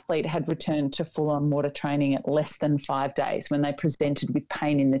no athlete had returned to full-on water training at less than 5 days when they presented with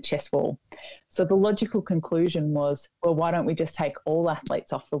pain in the chest wall. So the logical conclusion was, well, why don't we just take all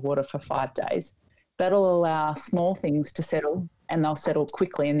athletes off the water for 5 days? That'll allow small things to settle, and they'll settle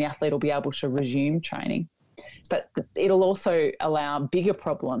quickly, and the athlete will be able to resume training. But it'll also allow bigger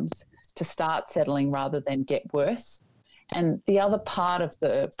problems to start settling rather than get worse. And the other part of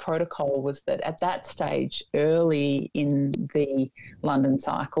the protocol was that at that stage, early in the London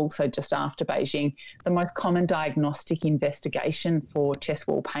cycle, so just after Beijing, the most common diagnostic investigation for chest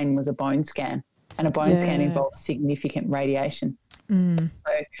wall pain was a bone scan. And a bone scan involves significant radiation. So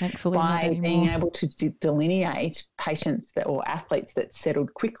thankfully, by being able to delineate patients or athletes that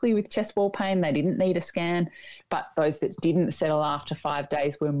settled quickly with chest wall pain, they didn't need a scan, but those that didn't settle after 5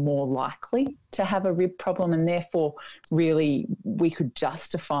 days were more likely to have a rib problem, and therefore really we could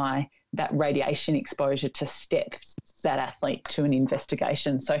justify that radiation exposure to step that athlete to an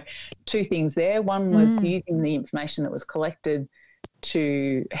investigation. So 2 things there. One was using the information that was collected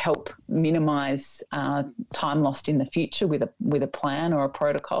to help minimise time lost in the future with a plan or a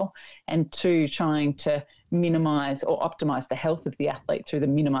protocol, and 2, trying to minimise or optimise the health of the athlete through the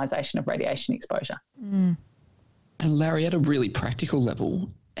minimisation of radiation exposure. And Larry, at a really practical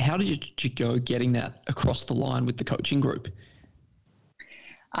level, How did you go getting that across the line with the coaching group?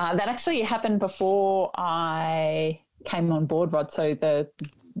 That actually happened before I came on board, Rod. So the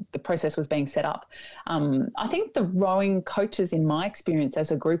process was being set up. I think the rowing coaches, in my experience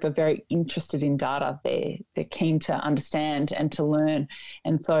as a group, are very interested in data. They're keen to understand and to learn.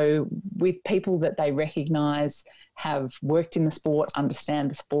 And so with people that they recognise have worked in the sport,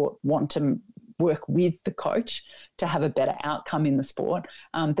 understand the sport, want to work with the coach to have a better outcome in the sport,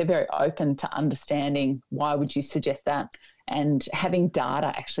 they're very open to understanding why would you suggest that. And having data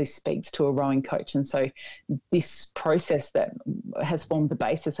actually speaks to a rowing coach. And so this process that has formed the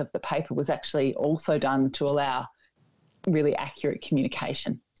basis of the paper was actually also done to allow really accurate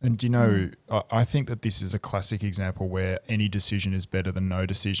communication. And do you know, I think that this is a classic example where any decision is better than no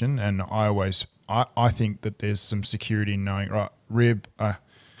decision. And I think that there's some security in knowing, right, rib,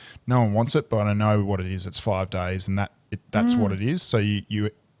 no one wants it, but I know what it is. It's 5 days, and that's what it is. So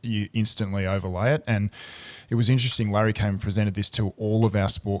you instantly overlay it. And it was interesting, Larry came and presented this to all of our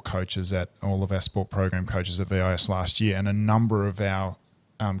sport coaches all of our sport program coaches at VIS last year, and a number of our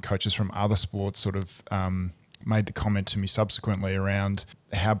coaches from other sports sort of made the comment to me subsequently around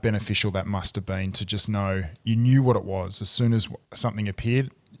how beneficial that must have been to just know you knew what it was. As soon as something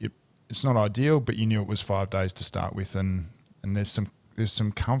appeared, it's not ideal, but you knew it was 5 days to start with, and there's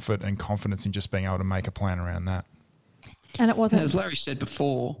some comfort and confidence in just being able to make a plan around that. And it wasn't. And as Larry said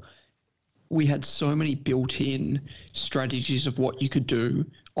before, we had so many built-in strategies of what you could do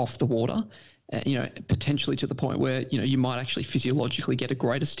off the water, potentially to the point where, you might actually physiologically get a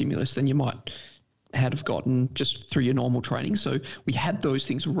greater stimulus than you might have gotten just through your normal training. So we had those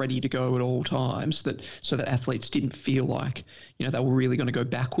things ready to go at all times so that athletes didn't feel like, they were really going to go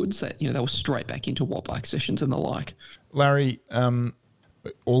backwards, that, they were straight back into watt bike sessions and the like. Larry,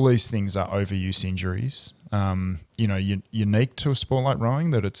 all these things are overuse injuries. Unique to a sport like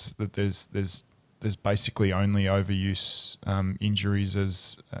rowing that there's basically only overuse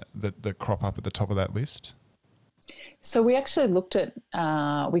injuries that crop up at the top of that list. So we actually looked at,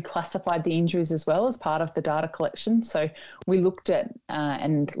 we classified the injuries as well as part of the data collection. So we looked at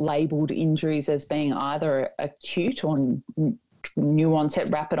and labelled injuries as being either acute or new onset,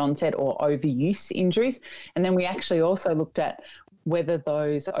 rapid onset, or overuse injuries. And then we actually also looked at whether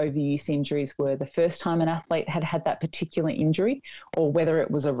those overuse injuries were the first time an athlete had that particular injury, or whether it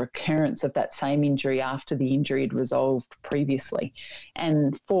was a recurrence of that same injury after the injury had resolved previously.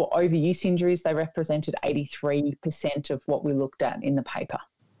 And for overuse injuries, they represented 83% of what we looked at in the paper.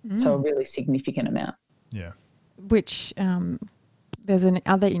 So a really significant amount. Yeah. Which there's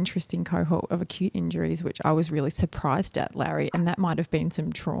another interesting cohort of acute injuries, which I was really surprised at, Larry, and that might have been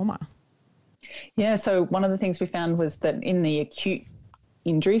some trauma. Yeah, so one of the things we found was that in the acute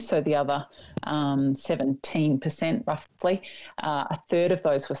injuries, so the other 17% roughly, a third of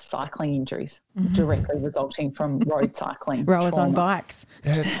those were cycling injuries directly resulting from road cycling. Rowers trauma. on bikes.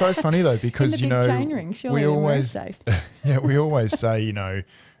 Yeah, it's so funny though, because in the big chain ring, surely we always safe. We always say,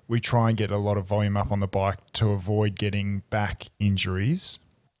 we try and get a lot of volume up on the bike to avoid getting back injuries.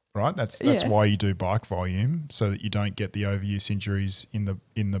 Right, that's why you do bike volume, so that you don't get the overuse injuries in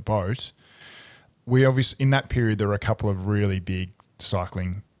the boat. We obviously, in that period, there were a couple of really big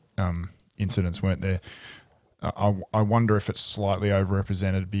cycling incidents, weren't there? I wonder if it's slightly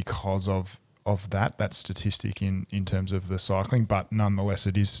overrepresented because of that statistic in terms of the cycling, but nonetheless,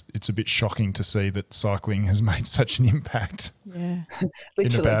 it's a bit shocking to see that cycling has made such an impact. Yeah,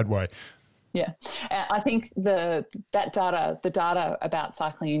 in a bad way. Yeah, I think the data about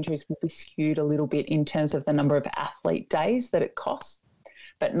cycling injuries will be skewed a little bit in terms of the number of athlete days that it costs,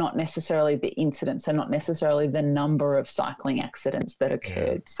 but not necessarily the incidents, so not necessarily the number of cycling accidents that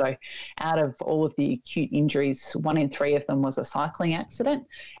occurred. Yeah. So out of all of the acute injuries, 1 in 3 of them was a cycling accident,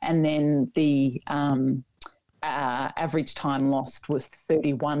 and then the average time lost was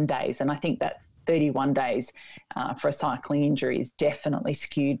 31 days, and I think that 31 days for a cycling injury is definitely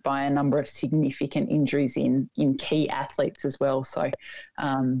skewed by a number of significant injuries in key athletes as well. So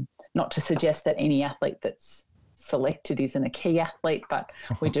not to suggest that any athlete that's selected isn't a key athlete, but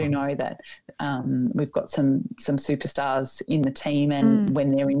we do know that we've got some superstars in the team, and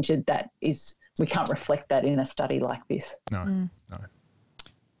when they're injured, we can't reflect that in a study like this. No.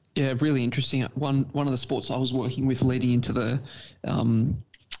 Yeah, really interesting. One of the sports I was working with leading into the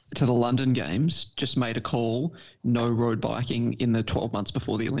London Games just made a call, no road biking in the 12 months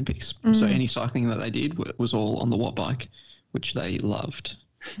before the Olympics. So any cycling that they did was all on the watt bike, which they loved.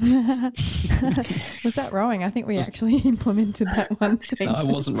 Was that rowing? I think we actually implemented that one season. No, it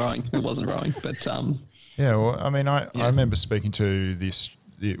wasn't rowing. But yeah, well, I mean, I remember speaking to this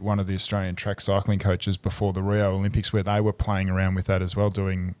one of the Australian track cycling coaches before the Rio Olympics, where they were playing around with that as well,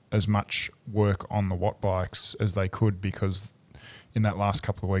 doing as much work on the watt bikes as they could, because in that last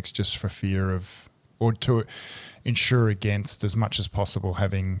couple of weeks, just for fear of, or to ensure against as much as possible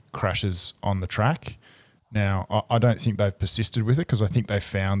having crashes on the track. Now, I don't think they've persisted with it, because I think they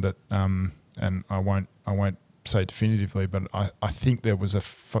found that, and I won't say definitively, but I think there was a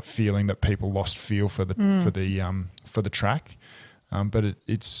feeling that people lost feel for the track. But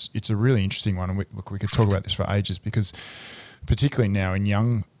it's a really interesting one, and we could talk about this for ages, because particularly now in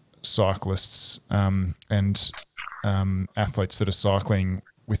young cyclists and athletes that are cycling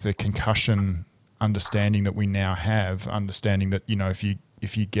with the concussion understanding that we now have, understanding that, you know, if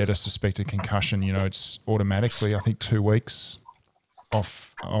you get a suspected concussion, you know, it's automatically, I think, 2 weeks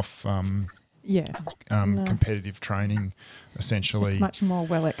off competitive training, essentially. It's much more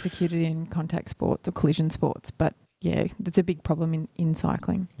well executed in contact sports or collision sports, but yeah, that's a big problem in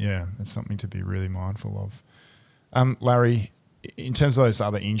cycling. Yeah, it's something to be really mindful of. Larry, in terms of those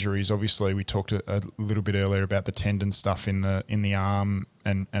other injuries, obviously we talked a little bit earlier about the tendon stuff in the arm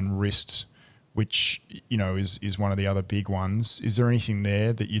and wrist, which, you know, is one of the other big ones. Is there anything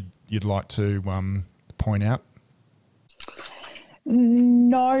there that you'd like to point out?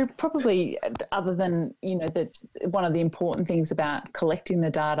 No, probably, other than, you know, that one of the important things about collecting the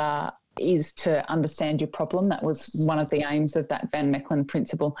data is to understand your problem. That was one of the aims of that Van Mechelen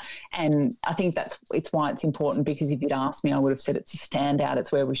principle. And I think it's why it's important, because if you'd asked me, I would have said it's a standout.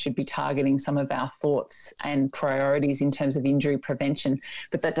 It's where we should be targeting some of our thoughts and priorities in terms of injury prevention,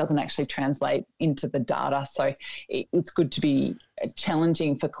 but that doesn't actually translate into the data. So it's good to be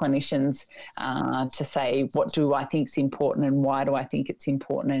challenging for clinicians to say, what do I think is important and why do I think it's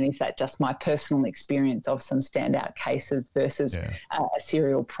important, and is that just my personal experience of some standout cases versus a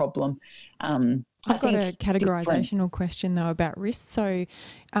serial problem. I've got a categorisational question though about wrist. So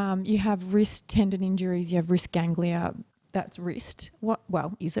you have wrist tendon injuries, you have wrist ganglia, that's wrist.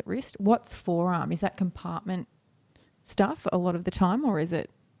 Is it wrist? What's forearm? Is that compartment stuff a lot of the time, or does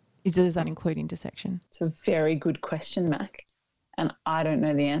that include intersection? It's a very good question, Mac, and I don't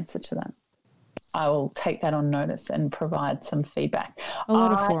know the answer to that. I will take that on notice and provide some feedback. A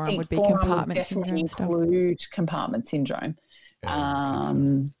lot of forearm would be compartment syndrome stuff. Include compartment syndrome.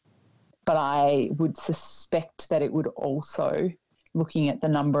 But I would suspect that it would also, looking at the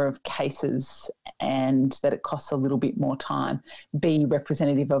number of cases and that it costs a little bit more time, be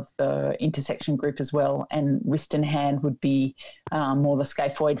representative of the intersection group as well. And wrist and hand would be more the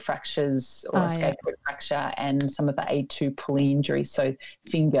scaphoid fractures or scaphoid fracture and some of the A2 pulley injuries, so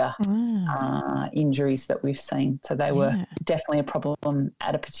finger injuries that we've seen. So they were definitely a problem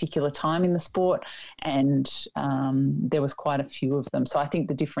at a particular time in the sport, and there was quite a few of them. So I think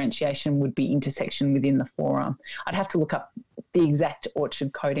the differentiation would be intersection within the forearm. I'd have to look up the exact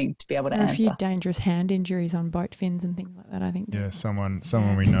Orchard coding to be able to answer. A few dangerous hand injuries on boat fins and things like that, I think. Yeah, someone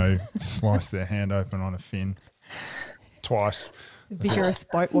we know sliced their hand open on a fin twice. Vigorous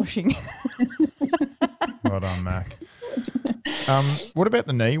boat washing. Well done, Mac. What about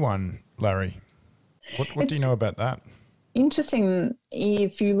the knee one, Larry? What do you know about that? Interesting.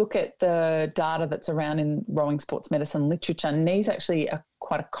 If you look at the data that's around in rowing sports medicine literature, knees actually are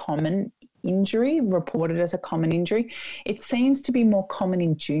quite a common injury, reported as a common injury. It seems to be more common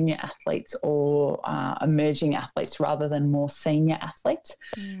in junior athletes or emerging athletes rather than more senior athletes.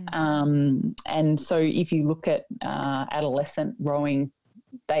 And so if you look at adolescent rowing,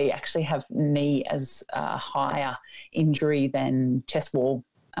 they actually have knee as a higher injury than chest wall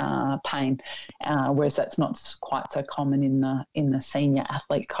pain, whereas that's not quite so common in the senior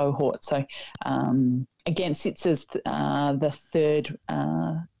athlete cohort. So again, sits as the third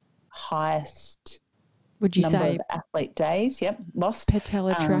highest would you number say of athlete days. Lost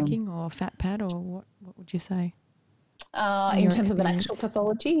patella tracking or fat pad, or what would you say in terms of an actual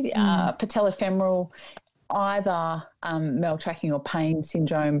pathology? Patellofemoral, either MEL tracking or pain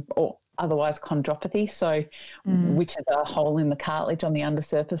syndrome, or otherwise chondropathy, so which is a hole in the cartilage on the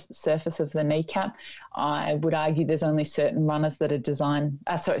surface of the kneecap. I would argue there's only certain runners that are designed,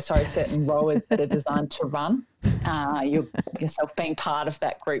 certain rowers that are designed to run. Yourself being part of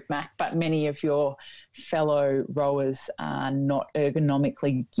that group, Mac, but many of your fellow rowers are not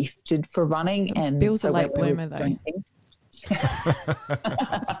ergonomically gifted for running. And Bill's a late bloomer though.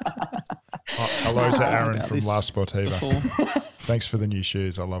 Hello to Aaron from La Sportiva. Thanks for the new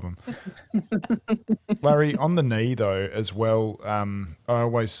shoes. I love them. Larry, on the knee though as well,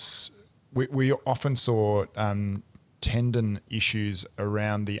 we often saw tendon issues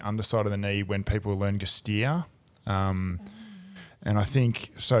around the underside of the knee when people were learning to steer. And I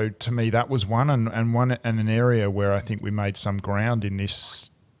think, so to me, that was one, and an area where I think we made some ground in this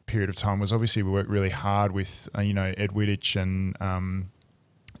period of time was obviously we worked really hard with, Ed Wittich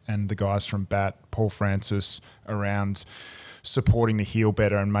and the guys from BAT, Paul Francis, around supporting the heel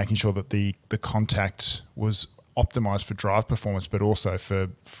better and making sure that the contact was optimized for drive performance, but also for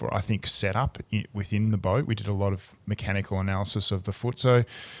I think setup within the boat. We did a lot of mechanical analysis of the foot. So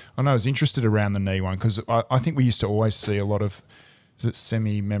I know I was interested around the knee one because I think we used to always see a lot of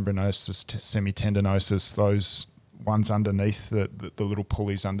semimembranosus, semitendinosis, those ones underneath the little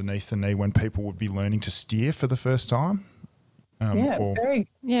pulleys underneath the knee when people would be learning to steer for the first time. Very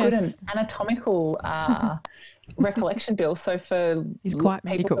good and anatomical recollection, Bill. So for He's quite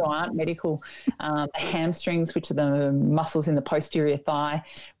people medical. who aren't medical, the hamstrings, which are the muscles in the posterior thigh,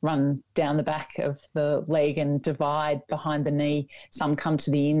 run down the back of the leg and divide behind the knee. Some come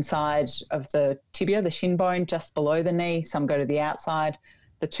to the inside of the tibia, the shin bone, just below the knee. Some go to the outside.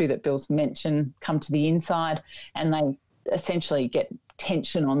 The two that Bill's mentioned come to the inside, and they essentially get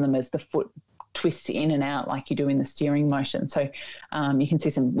tension on them as the foot twists in and out like you do in the steering motion. So you can see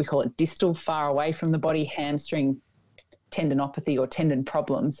some, we call it distal, far away from the body, hamstring tendinopathy or tendon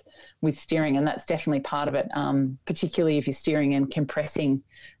problems with steering, and that's definitely part of it, particularly if you're steering and compressing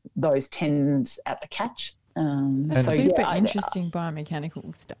those tendons at the catch. That's super interesting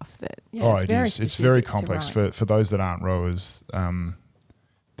biomechanical stuff. It's very complex for those that aren't rowers.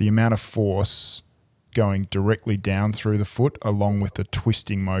 The amount of force going directly down through the foot, along with the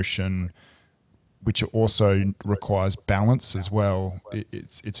twisting motion, which also requires balance as well.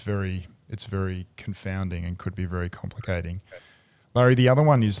 It's very confounding and could be very complicating. Larry, the other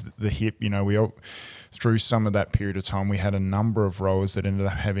one is the hip. We all, through some of that period of time, we had a number of rowers that ended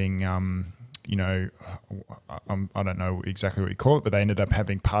up having, I don't know exactly what you call it, but they ended up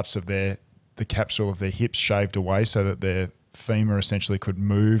having parts of the capsule of their hips shaved away so that their femur essentially could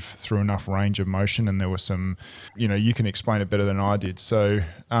move through enough range of motion, and there was some, you can explain it better than I did. So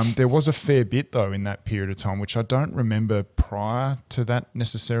there was a fair bit though in that period of time, which I don't remember prior to that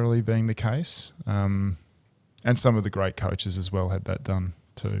necessarily being the case. And some of the great coaches as well had that done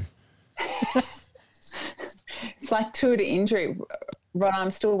too. It's like tour to injury. Ron,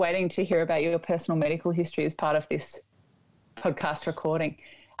 I'm still waiting to hear about your personal medical history as part of this podcast recording.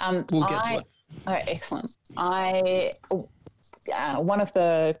 We'll get to it. Oh, excellent. One of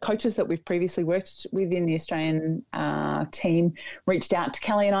the coaches that we've previously worked with in the Australian team reached out to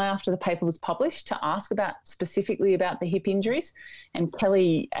Kelly and I after the paper was published to ask specifically about the hip injuries. And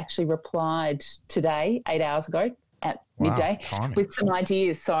Kelly actually replied today, 8 hours ago at midday, with some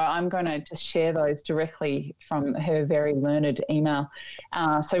ideas. So I'm going to just share those directly from her very learned email.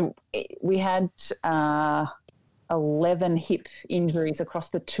 So we had 11 hip injuries across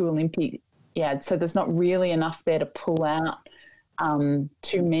the two Olympiads. So there's not really enough there to pull out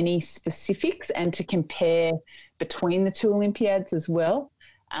too many specifics and to compare between the two Olympiads as well.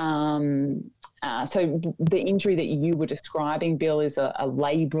 So the injury that you were describing, Bill, is a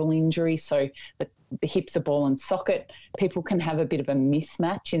labral injury. So the hips are ball and socket. People can have a bit of a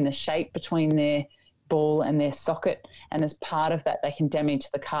mismatch in the shape between their ball and their socket, and as part of that they can damage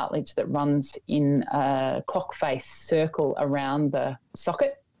the cartilage that runs in a clock face circle around the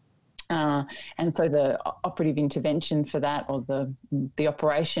socket. And so the operative intervention for that, or the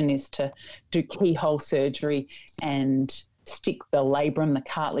operation, is to do keyhole surgery and stick the labrum, the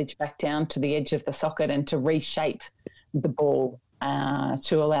cartilage, back down to the edge of the socket and to reshape the ball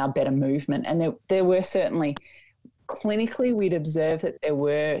to allow better movement. And there were certainly, clinically, we'd observed that there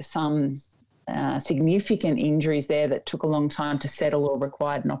were some significant injuries there that took a long time to settle or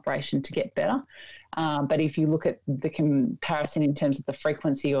required an operation to get better. But if you look at the comparison in terms of the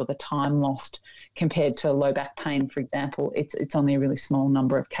frequency or the time lost compared to low back pain, for example, it's only a really small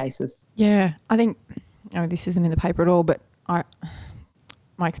number of cases. Yeah, I think, this isn't in the paper at all, but my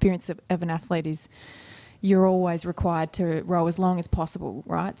experience of an athlete is you're always required to row as long as possible,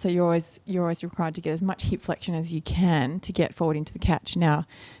 right? So you're always required to get as much hip flexion as you can to get forward into the catch. Now,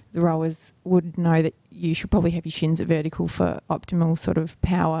 the rowers would know that you should probably have your shins at vertical for optimal sort of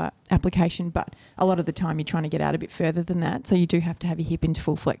power application, but a lot of the time you're trying to get out a bit further than that. So you do have to have your hip into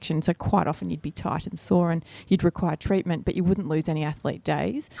full flexion. So quite often you'd be tight and sore and you'd require treatment, but you wouldn't lose any athlete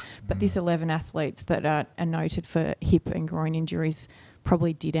days. But these 11 athletes that are noted for hip and groin injuries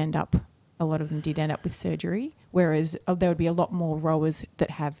probably a lot of them did end up with surgery, whereas there would be a lot more rowers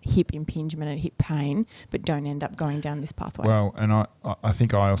that have hip impingement and hip pain but don't end up going down this pathway. Well, and I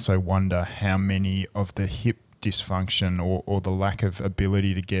think I also wonder how many of the hip dysfunction or the lack of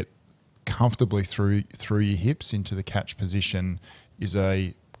ability to get comfortably through your hips into the catch position is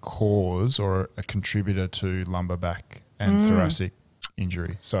a cause or a contributor to lumbar back and thoracic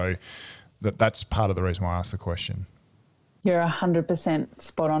injury. So that's part of the reason why I asked the question. You're 100%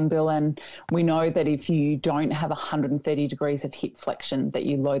 spot on, Bill. And we know that if you don't have 130 degrees of hip flexion, that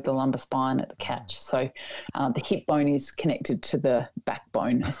you load the lumbar spine at the catch. So the hip bone is connected to the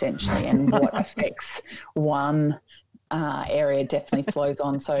backbone, essentially, and what affects one area definitely flows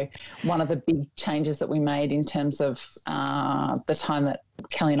on. So one of the big changes that we made in terms of the time that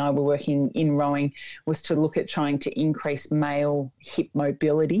Kelly and I were working in rowing was to look at trying to increase male hip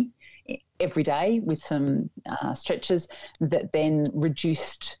mobility every day with some stretches that then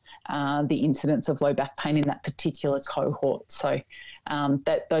reduced the incidence of low back pain in that particular cohort. So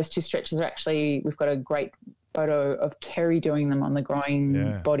those two stretches are actually, we've got a great photo of Kerry doing them on the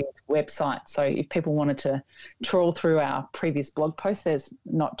Growing Bodies website. So if people wanted to trawl through our previous blog posts, there's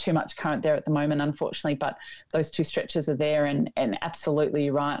not too much current there at the moment, unfortunately, but those two stretches are there, and absolutely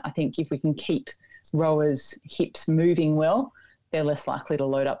you're right. I think if we can keep rowers' hips moving well, they're less likely to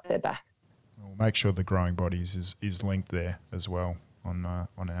load up their back. We'll make sure the Growing Bodies is linked there as well on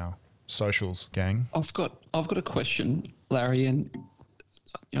our socials, gang. I've got a question, Larry, and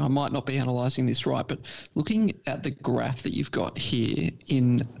I might not be analysing this right, but looking at the graph that you've got here,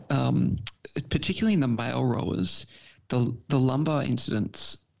 in particularly in the male rowers, the lumbar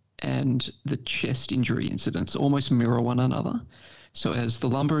incidence and the chest injury incidence almost mirror one another. So as the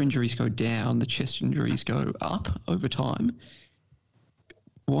lumbar injuries go down, the chest injuries go up over time.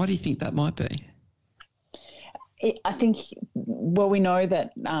 Why do you think that might be? I think, well, we know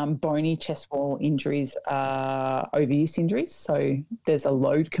that bony chest wall injuries are overuse injuries, so there's a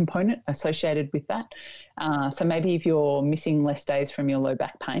load component associated with that. So maybe if you're missing less days from your low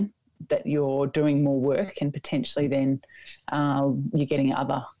back pain, that you're doing more work, and potentially then you're getting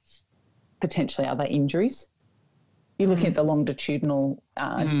potentially other injuries. You're looking at the longitudinal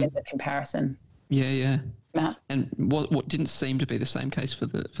gender comparison. Yeah. Matt? And what didn't seem to be the same case for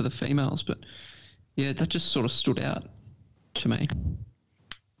the females, but yeah, that just sort of stood out to me.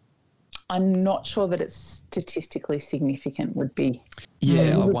 I'm not sure that it's statistically significant would be.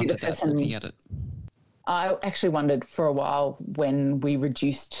 Yeah, I wondered that looking at it. I actually wondered for a while when we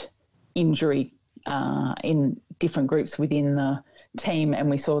reduced injury in different groups within the team, and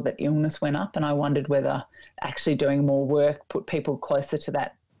we saw that illness went up, and I wondered whether actually doing more work put people closer to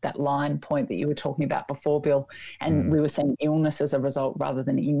that line point that you were talking about before, Bill, and we were seeing illness as a result rather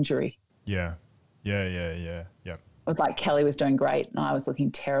than injury. Yeah. It was like Kelly was doing great and I was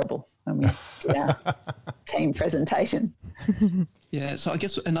looking terrible when we did our team presentation. Yeah, so I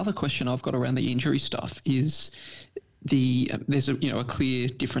guess another question I've got around the injury stuff is there's a clear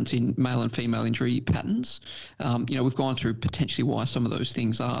difference in male and female injury patterns. We've gone through potentially why some of those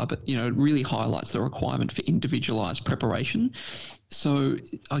things are, but it really highlights the requirement for individualized preparation. So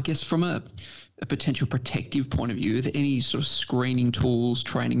I guess from a potential protective point of view, are there any sort of screening tools,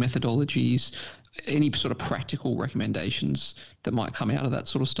 training methodologies, any sort of practical recommendations that might come out of that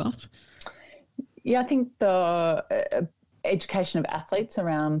sort of stuff? Yeah, I think the education of athletes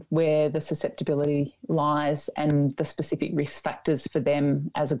around where the susceptibility lies and the specific risk factors for them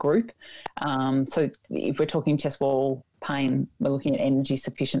as a group. So if we're talking chest wall pain, we're looking at energy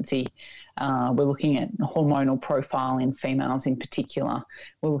sufficiency. We're looking at hormonal profile in females in particular.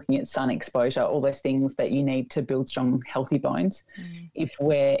 We're looking at sun exposure, all those things that you need to build strong, healthy bones. If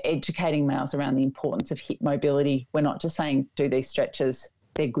we're educating males around the importance of hip mobility, we're not just saying do these stretches,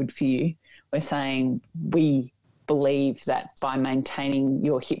 they're good for you. We're saying we believe that by maintaining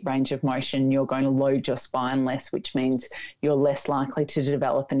your hip range of motion, you're going to load your spine less, which means you're less likely to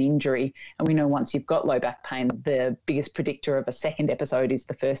develop an injury. And we know once you've got low back pain, the biggest predictor of a second episode is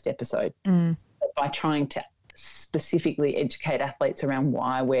the first episode. By trying to specifically educate athletes around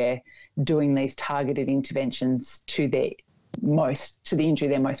why we're doing these targeted interventions to the injury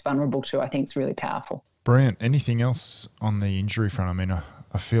they're most vulnerable to, I think is really powerful. Brilliant. Anything else on the injury front? I mean,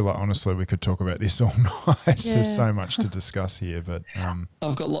 I feel like honestly we could talk about this all night. Yeah. There's so much to discuss here, but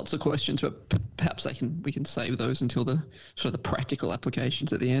I've got lots of questions, but perhaps we can save those until the sort of the practical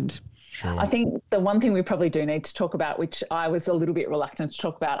applications at the end. sure. I think the one thing we probably do need to talk about, which I was a little bit reluctant to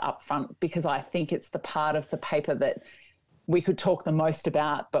talk about up front because I think it's the part of the paper that we could talk the most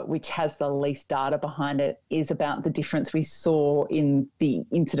about, but which has the least data behind it, is about the difference we saw in the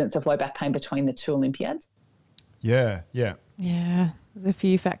incidence of low back pain between the two Olympiads. Yeah. Yeah, there's a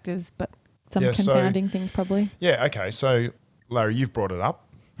few factors, but some confounding things probably. Yeah, okay. So, Larry, you've brought it up.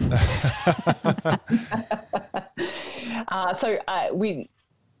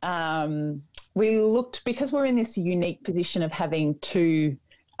 We looked, because we're in this unique position of having two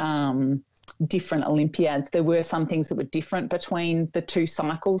different Olympiads, there were some things that were different between the two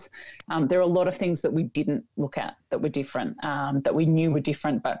cycles. There are a lot of things that we didn't look at that were different, that we knew were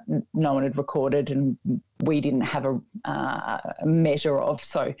different, but no one had recorded and we didn't have a measure of,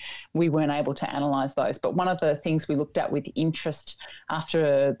 so we weren't able to analyse those. But one of the things we looked at with interest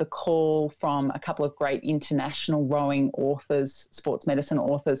after the call from a couple of great international rowing authors, sports medicine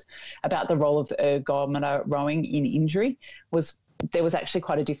authors, about the role of ergometer rowing in injury was there was actually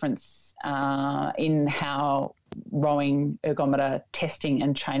quite a difference in how rowing ergometer testing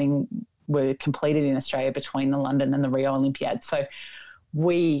and training were completed in Australia between the London and the Rio Olympiad. So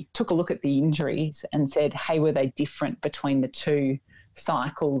we took a look at the injuries and said, hey, were they different between the two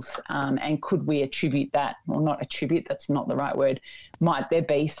cycles? And could we attribute that, or not attribute, that's not the right word, might there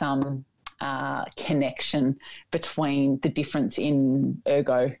be some connection between the difference in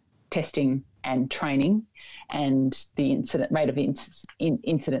ergo testing and training and the rate of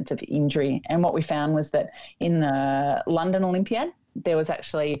incidence of injury? And what we found was that in the London Olympiad, there was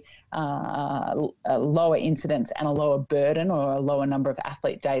actually a lower incidence and a lower burden, or a lower number of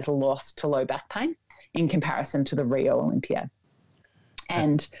athlete days lost to low back pain in comparison to the Rio Olympiad.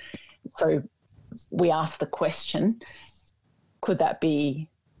 And so we asked the question, could that be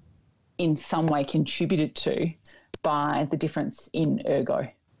in some way contributed to by the difference in ergo?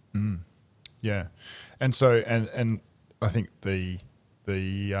 Yeah. And so, and I think the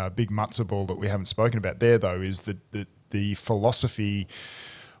big matzo ball that we haven't spoken about there, though, is the philosophy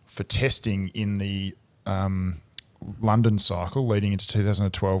for testing in the London cycle leading into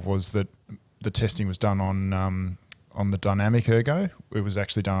 2012 was that the testing was done on the dynamic ergo. It was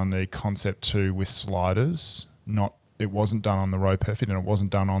actually done on the Concept 2 with sliders. It wasn't done on the Row Perfect, and it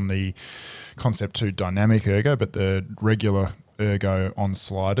wasn't done on the Concept 2 dynamic ergo, but the regular ergo on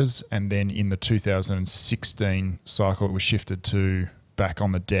sliders. And then in the 2016 cycle, it was shifted to back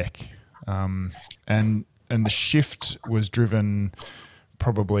on the deck. And the shift was driven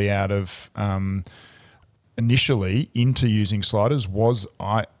probably out of initially into using sliders was,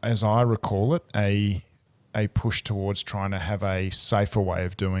 as I recall it, a push towards trying to have a safer way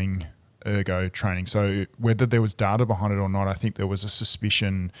of doing ergo training. So whether there was data behind it or not, I think there was a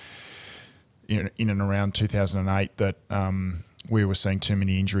suspicion in and around 2008 that we were seeing too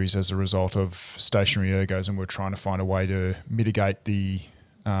many injuries as a result of stationary ergos, and we're trying to find a way to mitigate the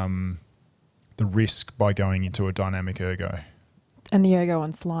risk by going into a dynamic ergo. And the ergo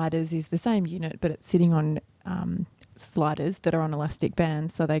on sliders is the same unit, but it's sitting on sliders that are on elastic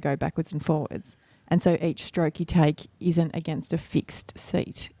bands, so they go backwards and forwards. And so each stroke you take isn't against a fixed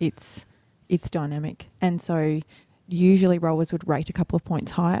seat. It's dynamic. And so usually rowers would rate a couple of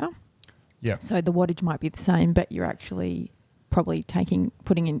points higher. Yeah. So the wattage might be the same, but you're actually probably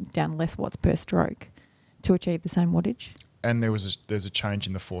putting in down less watts per stroke to achieve the same wattage. And there's a change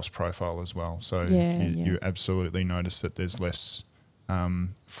in the force profile as well. So you absolutely notice that there's less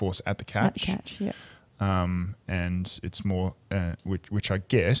force at the catch. At the catch, yeah. And it's more, which I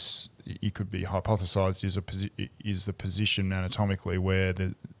guess you could be hypothesised is the position anatomically where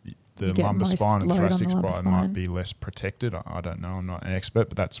the lumbar spine and thoracic spine might be less protected. I don't know. I'm not an expert,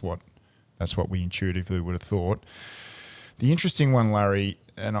 but that's what we intuitively would have thought. The interesting one, Larry,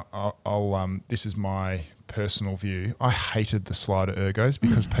 and I'll this is my personal view. I hated the slider ergos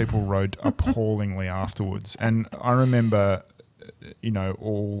because people rode appallingly afterwards, and I remember,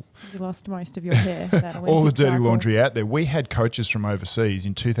 you lost most of your hair. All the dirty laundry out there. We had coaches from overseas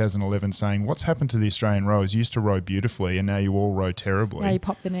in 2011 saying, "What's happened to the Australian rowers? You used to row beautifully, and now you all row terribly. Now you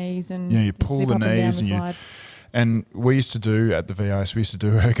pop the knees and you pull the knees and we used to do at the VIS. We used to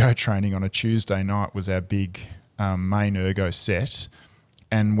do ergo training on a Tuesday night. Was our big main ergo set."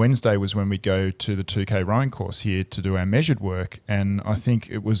 And Wednesday was when we'd go to the 2K rowing course here to do our measured work. And I think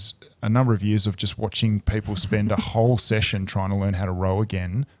it was a number of years of just watching people spend a whole session trying to learn how to row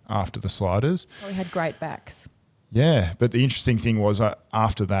again after the sliders. We had great backs. Yeah, but the interesting thing was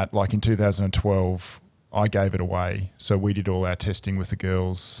after that, like in 2012, I gave it away. So we did all our testing with the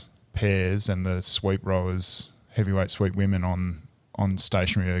girls' pairs and the sweep rowers, heavyweight sweep women on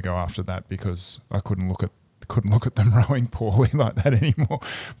stationary ergo after that, because I couldn't look at them rowing poorly like that anymore.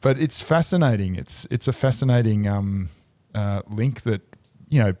 But it's fascinating. It's a fascinating link that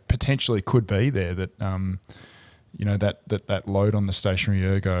potentially could be there. That that load on the stationary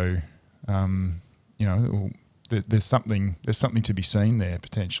ergo. There's something to be seen there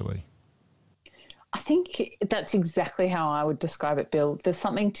potentially. I think that's exactly how I would describe it, Bill. There's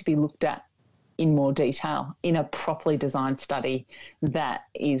something to be looked at in more detail in a properly designed study that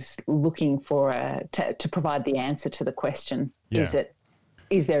is looking for to provide the answer to the question. Yeah. Is it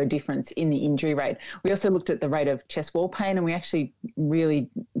is there a difference in the injury rate? We also looked at the rate of chest wall pain, and we actually really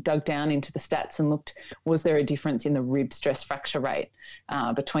dug down into the stats and looked, was there a difference in the rib stress fracture rate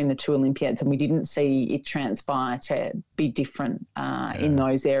between the two Olympiads? And we didn't see it transpire to be different in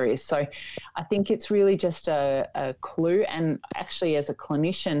those areas. So I think it's really just a clue. And actually, as a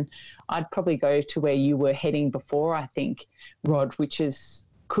clinician, I'd probably go to where you were heading before, I think, Rod, which is,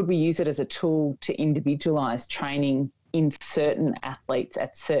 could we use it as a tool to individualise training in certain athletes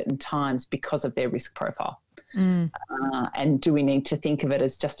at certain times because of their risk profile? And do we need to think of it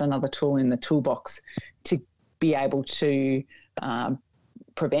as just another tool in the toolbox to be able to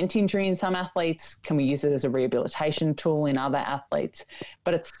prevent injury in some athletes? Can we use it as a rehabilitation tool in other athletes?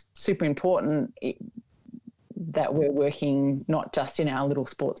 But it's super important that we're working not just in our little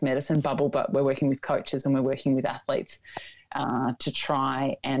sports medicine bubble, but we're working with coaches and we're working with athletes to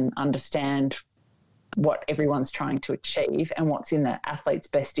try and understand what everyone's trying to achieve and what's in the athlete's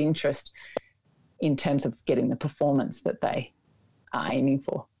best interest in terms of getting the performance that they are aiming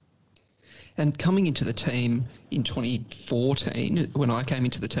for. And coming into the team in 2014, when I came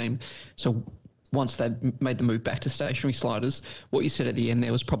into the team, so once they made the move back to stationary sliders, what you said at the end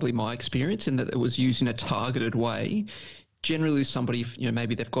there was probably my experience in that it was used in a targeted way. Generally, somebody,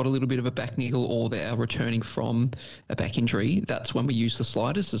 maybe they've got a little bit of a back niggle or they are returning from a back injury. That's when we use the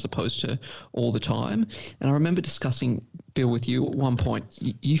sliders as opposed to all the time. And I remember discussing, Bill, with you at one point,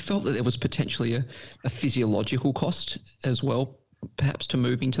 you felt that there was potentially a physiological cost as well, perhaps to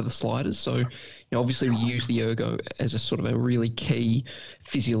moving to the sliders. So, obviously we use the ergo as a sort of a really key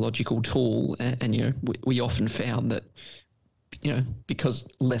physiological tool. And we often found that, because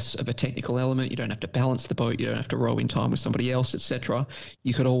less of a technical element, you don't have to balance the boat, you don't have to row in time with somebody else, etc.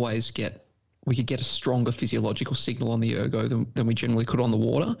 We could get a stronger physiological signal on the ergo than we generally could on the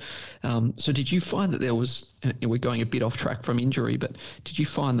water. So did you find that there was, we're going a bit off track from injury, but did you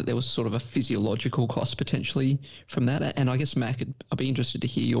find that there was sort of a physiological cost potentially from that? And I guess, Mac, I'd be interested to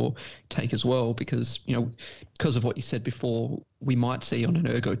hear your take as well, because of what you said before, we might see on an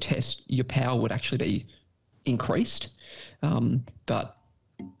ergo test, your power would actually be increased, but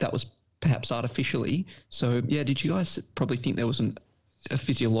that was perhaps artificially. So did you guys probably think there was a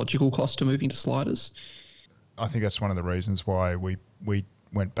physiological cost to moving to sliders? I think that's one of the reasons why we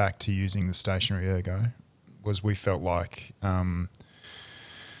went back to using the stationary ergo, was we felt like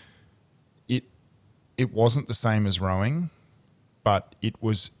it wasn't the same as rowing, but it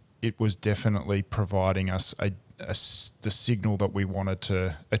was definitely providing us the signal that we wanted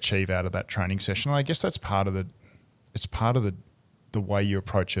to achieve out of that training session. And I guess that's part of the way you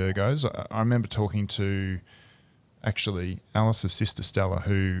approach ergos. I remember talking to actually Alice's sister Stella,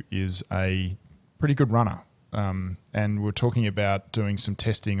 who is a pretty good runner, and we're talking about doing some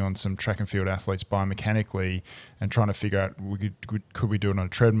testing on some track and field athletes biomechanically and trying to figure out could we do it on a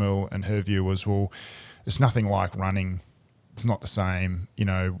treadmill. And her view was, well, it's nothing like running. It's not the same.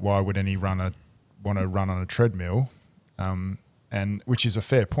 Why would any runner want to run on a treadmill? And which is a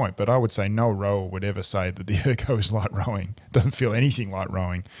fair point, but I would say no rower would ever say that the ergo is like rowing. It doesn't feel anything like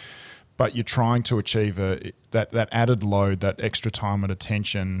rowing. But you're trying to achieve that added load, that extra time and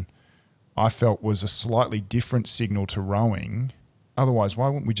attention, I felt was a slightly different signal to rowing. Otherwise, why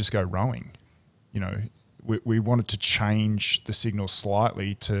wouldn't we just go rowing? We wanted to change the signal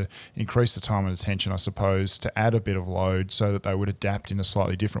slightly to increase the time and attention, I suppose, to add a bit of load so that they would adapt in a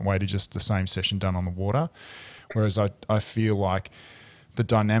slightly different way to just the same session done on the water. Whereas I feel like the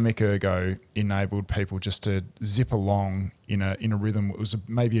dynamic ergo enabled people just to zip along in a rhythm that was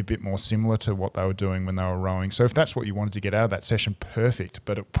maybe a bit more similar to what they were doing when they were rowing. So if that's what you wanted to get out of that session, perfect,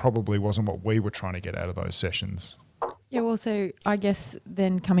 but it probably wasn't what we were trying to get out of those sessions. Yeah, well, so I guess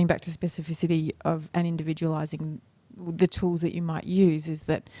then coming back to specificity of and individualising the tools that you might use is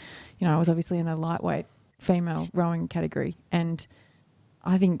that, I was obviously in a lightweight female rowing category, and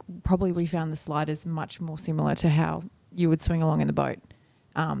I think probably we found the sliders much more similar to how you would swing along in the boat.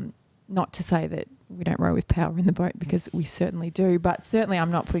 Not to say that we don't row with power in the boat, because we certainly do, but certainly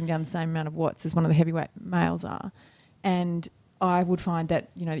I'm not putting down the same amount of watts as one of the heavyweight males are. And I would find that,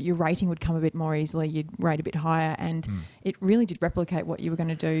 your rating would come a bit more easily, you'd rate a bit higher, and it really did replicate what you were going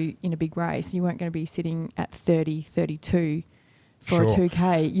to do in a big race. You weren't going to be sitting at 30, 32 for a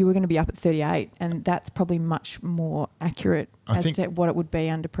 2K. You were going to be up at 38, and that's probably much more accurate to what it would be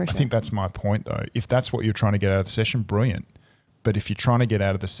under pressure. I think that's my point, though. If that's what you're trying to get out of the session, brilliant. But if you're trying to get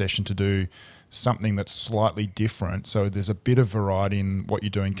out of the session to do something that's slightly different, so there's a bit of variety in what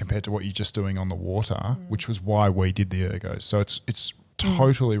you're doing compared to what you're just doing on the water, which was why we did the ergo. So it's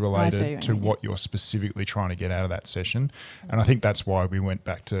totally related to what you're specifically trying to get out of that session. And I think that's why we went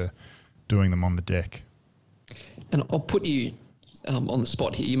back to doing them on the deck. And I'll put you on the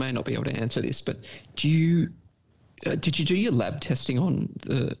spot here. You may not be able to answer this, but did you do your lab testing on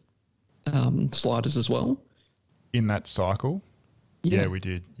the sliders as well? In that cycle? Yeah, we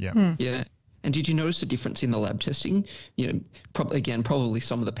did. Yeah. Yeah. And did you notice a difference in the lab testing? You know, probably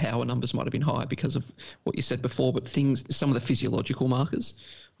some of the power numbers might have been high because of what you said before, but some of the physiological markers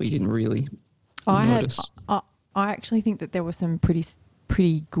where you didn't really notice. I actually think that there were some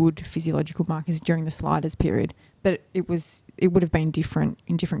pretty good physiological markers during the sliders period, but it would have been different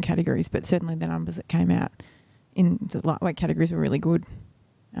in different categories, but certainly the numbers that came out in the lightweight categories were really good.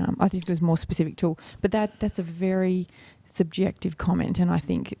 I think it was more specific to, but that's a very subjective comment, and I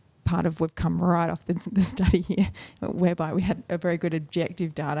think part of we've come right off the study here, whereby we had a very good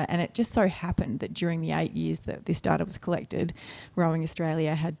objective data, and it just so happened that during the 8 years that this data was collected, Rowing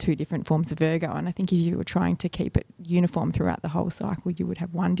Australia had 2 different forms of ergo, and I think if you were trying to keep it uniform throughout the whole cycle, you would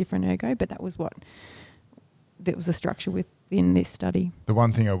have 1 different ergo, but that was the structure within this study. The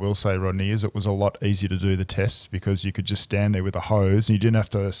one thing I will say, Rodney, is it was a lot easier to do the tests because you could just stand there with a hose and you didn't have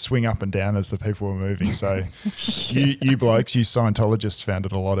to swing up and down as the people were moving. So you blokes, you Scientologists found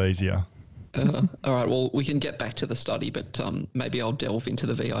it a lot easier. All right, well, we can get back to the study, but maybe I'll delve into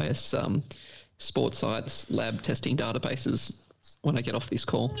the VIS sports science lab testing databases when I get off this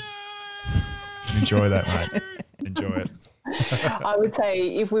call. Enjoy that, mate. Enjoy it. I would say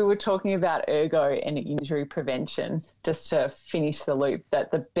if we were talking about ergo and injury prevention, just to finish the loop,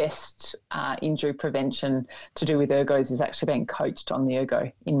 that the best injury prevention to do with ergos is actually being coached on the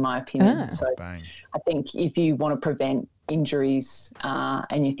ergo, in my opinion. So Bang. I think if you want to prevent injuries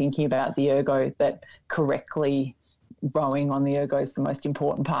and you're thinking about the ergo, that correctly rowing on the ergo is the most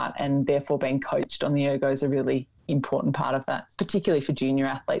important part, and therefore being coached on the ergo is a really important part of that, particularly for junior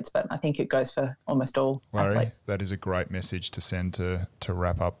athletes, but I think it goes for almost all Larry, athletes. that is a great message to send to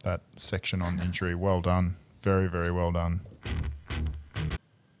wrap up that section on injury. Well done. Very, very well done.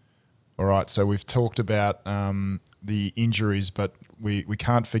 All right, so we've talked about the injuries, but we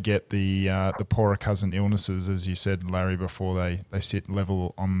can't forget the poorer cousin illnesses, as you said, Larry, before they sit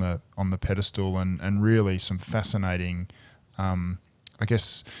level on the pedestal, and really some fascinating, I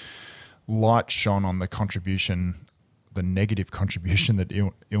guess, light shone on the negative contribution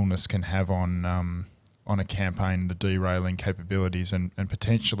that illness can have on a campaign, the derailing capabilities, and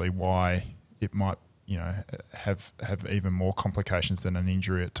potentially why it might, have even more complications than an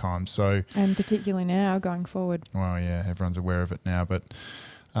injury at times. So, and particularly now going forward. Well, yeah, everyone's aware of it now. But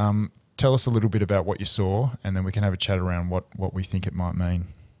tell us a little bit about what you saw, and then we can have a chat around what we think it might mean.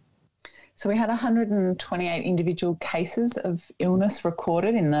 So we had 128 individual cases of illness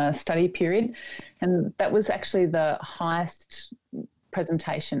recorded in the study period, and that was actually the highest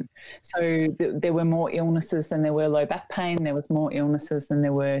presentation. So there were more illnesses than there were low back pain, there was more illnesses than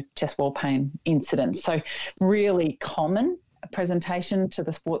there were chest wall pain incidents. So really common presentation to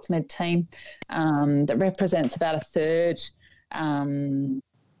the sports med team that represents about a third.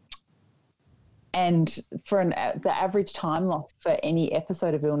 And for the average time loss for any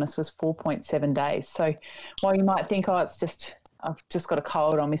episode of illness was 4.7 days. So while you might think, I've just got a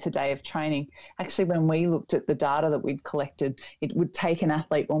cold, I'll miss a day of training. Actually, when we looked at the data that we'd collected, it would take an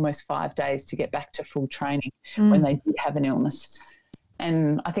athlete almost 5 days to get back to full training when they did have an illness.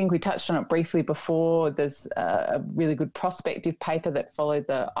 And I think we touched on it briefly before. There's a really good prospective paper that followed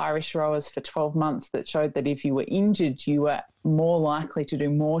the Irish rowers for 12 months that showed that if you were injured, you were more likely to do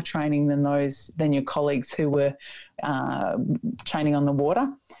more training than your colleagues who were training on the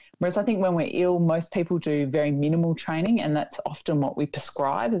water. Whereas I think when we're ill, most people do very minimal training, and that's often what we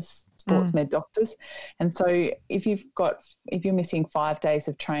prescribe as sports med doctors. And so if you're missing 5 days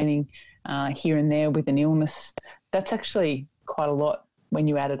of training here and there with an illness, that's actually quite a lot when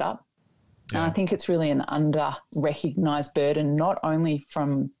you add it up. Yeah. And I think it's really an under-recognised burden, not only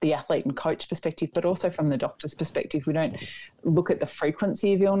from the athlete and coach perspective, but also from the doctor's perspective. We don't look at the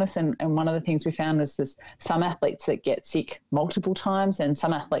frequency of illness, and one of the things we found is there's some athletes that get sick multiple times and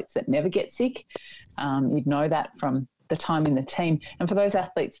some athletes that never get sick. You'd know that from the time in the team. And for those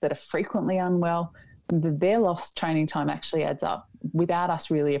athletes that are frequently unwell, their lost training time actually adds up without us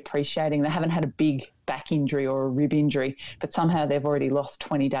really appreciating. They haven't had a big back injury or a rib injury, but somehow they've already lost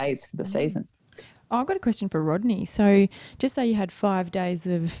 20 days for the season. I've got a question for Rodney. So just say you had 5 days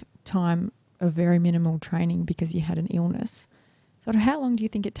of time of very minimal training because you had an illness. So how long do you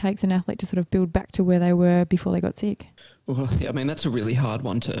think it takes an athlete to sort of build back to where they were before they got sick? Well, yeah, I mean, that's a really hard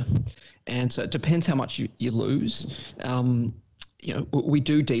one to answer. It depends how much you lose. We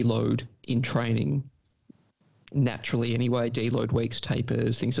do deload in training naturally anyway, deload weeks,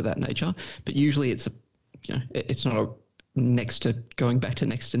 tapers, things of that nature. But usually it's not a going back to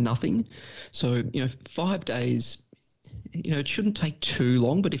next to nothing. So, 5 days, it shouldn't take too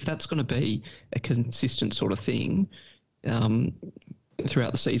long, but if that's going to be a consistent sort of thing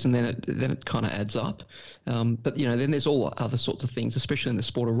throughout the season, then it kind of adds up. But then there's all other sorts of things, especially in the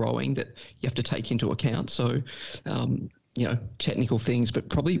sport of rowing, that you have to take into account. So, technical things, but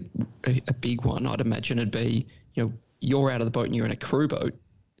probably a big one I'd imagine would be, you're out of the boat and you're in a crew boat.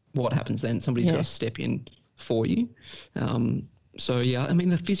 What happens then? Somebody's got to step in for you. So yeah, I mean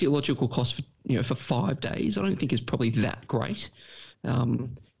the physiological cost for 5 days, I don't think is probably that great.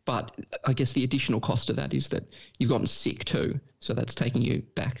 But I guess the additional cost of that is that you've gotten sick too. So that's taking you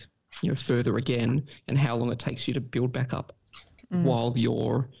back, further again, and how long it takes you to build back up while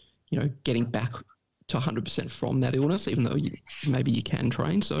you're, getting back to 100% from that illness, even though maybe you can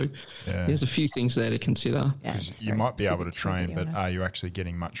train. So there's a few things there to consider. Yeah, you might be able to train, but are you actually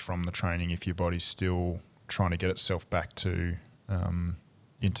getting much from the training if your body's still trying to get itself back to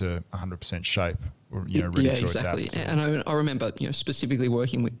into 100% shape or ready to exactly. adapt? And I remember specifically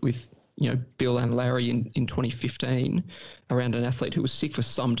working with Bill and Larry in 2015 around an athlete who was sick for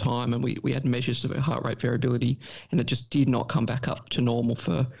some time, and we had measures of her heart rate variability, and it just did not come back up to normal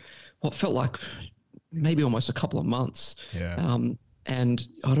for what felt like maybe almost a couple of months. And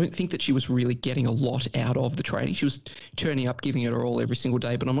I don't think that she was really getting a lot out of the training. She was turning up, giving it her all every single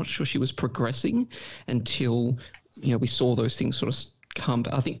day, but I'm not sure she was progressing until we saw those things sort of come.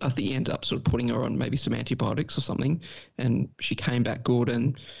 I think he ended up sort of putting her on maybe some antibiotics or something, and she came back good,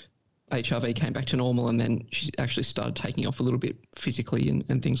 and HRV came back to normal, and then she actually started taking off a little bit physically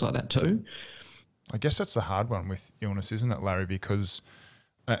and things like that too. I guess that's the hard one with illness, isn't it, Larry? Because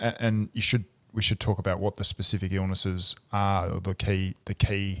and we should talk about what the specific illnesses are, or the key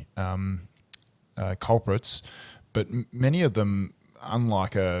culprits. But many of them,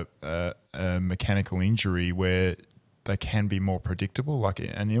 unlike a mechanical injury where they can be more predictable, like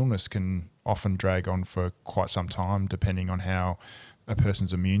an illness can often drag on for quite some time, depending on how a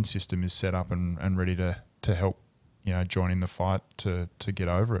person's immune system is set up and ready to help, join in the fight to get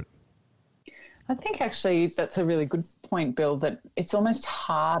over it. I think actually that's a really good point, Bill, that it's almost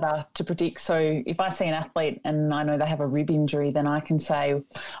harder to predict. So if I see an athlete and I know they have a rib injury, then I can say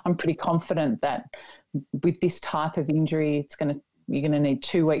I'm pretty confident that with this type of injury, you're going to need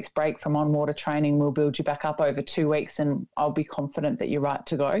 2 weeks break from on-water training. We'll build you back up over 2 weeks and I'll be confident that you're right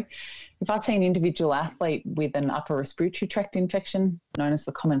to go. If I see an individual athlete with an upper respiratory tract infection, known as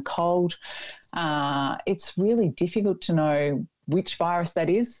the common cold, it's really difficult to know which virus that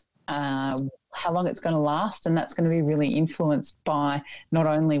is, how long it's going to last, and that's going to be really influenced by not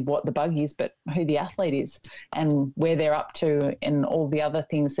only what the bug is, but who the athlete is and where they're up to and all the other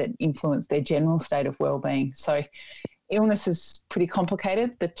things that influence their general state of well-being. So illness is pretty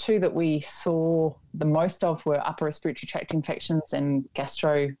complicated. The two that we saw the most of were upper respiratory tract infections and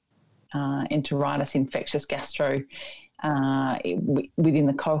gastroenteritis, infectious gastro within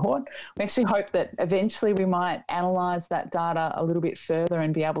the cohort. We actually hope that eventually we might analyse that data a little bit further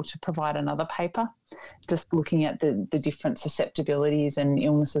and be able to provide another paper just looking at the different susceptibilities and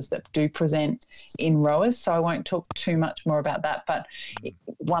illnesses that do present in rowers. So I won't talk too much more about that. But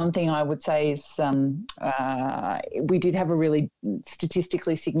one thing I would say is we did have a really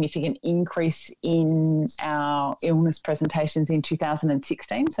statistically significant increase in our illness presentations in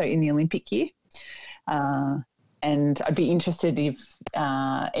 2016, so in the Olympic year. And I'd be interested if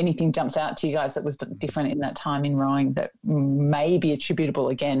anything jumps out to you guys that was different in that time in rowing that may be attributable.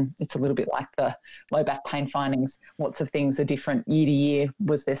 Again, it's a little bit like the low back pain findings. Lots of things are different year to year.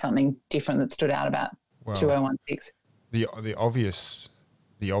 Was there something different that stood out about 2016? The obvious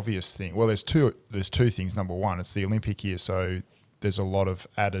thing. Well, there's two things. Number one, it's the Olympic year, so there's a lot of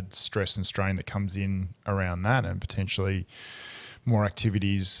added stress and strain that comes in around that, and potentially more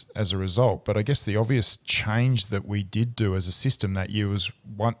activities as a result. But I guess the obvious change that we did do as a system that year was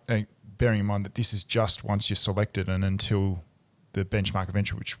bearing in mind that this is just once you're selected and until the benchmark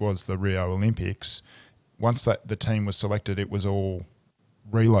event, which was the Rio Olympics. Once that the team was selected, it was all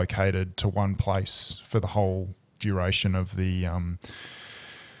relocated to one place for the whole duration of the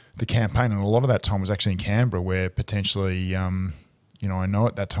campaign. And a lot of that time was actually in Canberra, where potentially, I know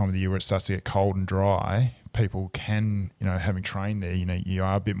at that time of the year where it starts to get cold and dry, people can, having trained there, you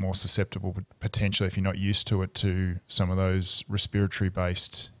are a bit more susceptible, potentially, if you're not used to it, to some of those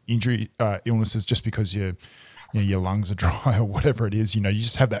respiratory-based illnesses, just because your lungs are dry or whatever it is. You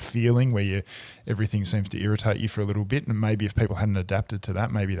just have that feeling where everything seems to irritate you for a little bit, and maybe if people hadn't adapted to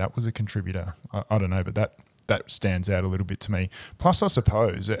that, maybe that was a contributor. I don't know, but that stands out a little bit to me. Plus, I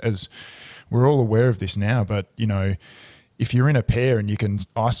suppose, as we're all aware of this now, but, if you're in a pair and you can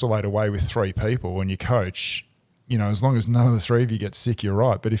isolate away with 3 people and you coach, as long as none of the 3 of you get sick, you're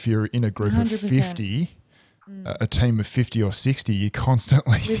right. But if you're in a group 100%. Of 50, a team of 50 or 60, you're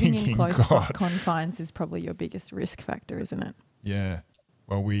constantly Living thinking, in close God. confines is probably your biggest risk factor, isn't it? Yeah.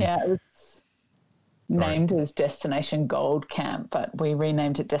 Well, it was named as Destination Gold Camp, but we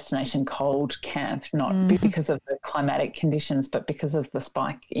renamed it Destination Cold Camp, not because of the climatic conditions, but because of the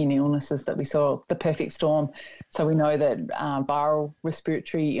spike in illnesses that we saw, the perfect storm. So we know that viral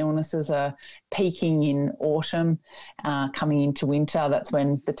respiratory illnesses are peaking in autumn, coming into winter. That's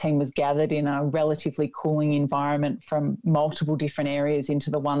when the team was gathered in a relatively cooling environment from multiple different areas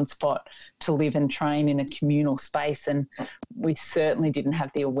into the one spot to live and train in a communal space. And we certainly didn't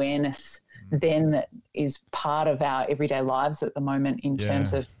have the awareness then that is part of our everyday lives at the moment in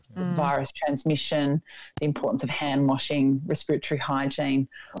terms of virus transmission, the importance of hand washing, respiratory hygiene,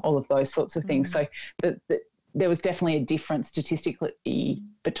 all of those sorts of things. So there was definitely a difference statistically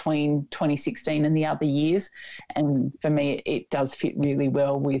between 2016 and the other years. And for me, it does fit really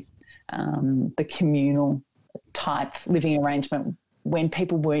well with the communal type living arrangement when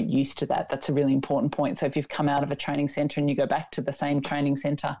people weren't used to that. That's a really important point. So if you've come out of a training centre and you go back to the same training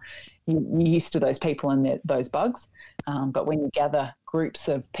centre, you're used to those people and those bugs. But when you gather groups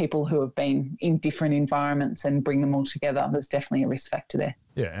of people who have been in different environments and bring them all together, there's definitely a risk factor there.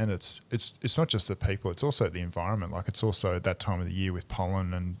 Yeah, and it's not just the people, it's also the environment. Like, it's also that time of the year with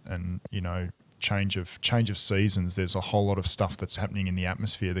pollen and you know, change of seasons. There's a whole lot of stuff that's happening in the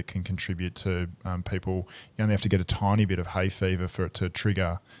atmosphere that can contribute to people. You only have to get a tiny bit of hay fever for it to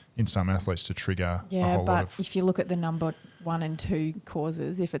trigger, in some athletes, to trigger a whole lot of... if you look at the number 1 and 2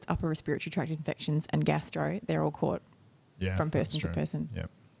 causes, if it's upper respiratory tract infections and gastro, they're all caught from person to person. Yeah.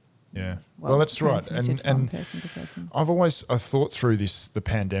 Yeah. Well, that's right. And person to person. I've thought through the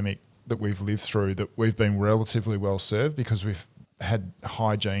pandemic that we've lived through, that we've been relatively well served because we've had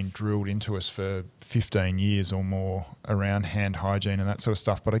hygiene drilled into us for 15 years or more around hand hygiene and that sort of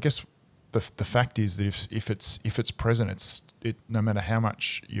stuff. But I guess the fact is that if it's present, no matter how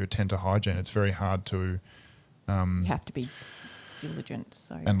much you attend to hygiene, it's very hard to... you have to be diligent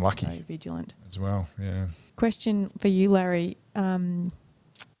and lucky. So vigilant. As well, yeah. Question for you, Larry.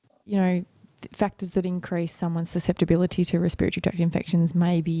 You know, factors that increase someone's susceptibility to respiratory tract infections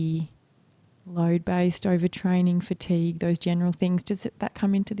may be load-based, overtraining, fatigue, those general things. Does that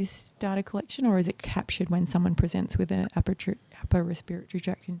come into this data collection, or is it captured when someone presents with an upper respiratory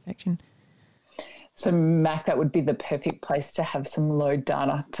tract infection? So, Mac, that would be the perfect place to have some load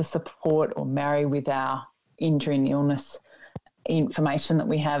data to support or marry with our injury and illness information that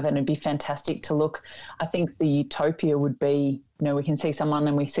we have, and it'd be fantastic to look. I think the utopia would be, you know, we can see someone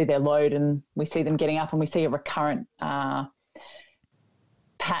and we see their load and we see them getting up and we see a recurrent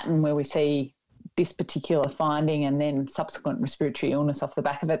pattern where we see this particular finding and then subsequent respiratory illness off the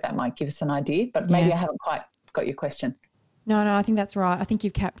back of it. That might give us an idea, but maybe I haven't quite got your question. No, I think that's right. I think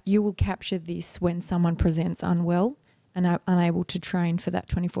you will capture this when someone presents unwell and are unable to train for that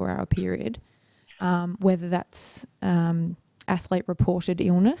 24-hour period, whether that's athlete-reported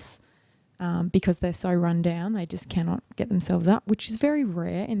illness because they're so run down, they just cannot get themselves up, which is very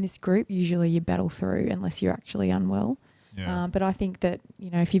rare in this group. Usually you battle through unless you're actually unwell. Yeah. But I think that, you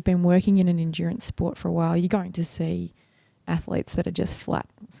know, if you've been working in an endurance sport for a while, you're going to see athletes that are just flat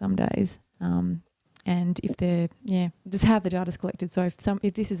some days. And if they're, just how the data's collected. So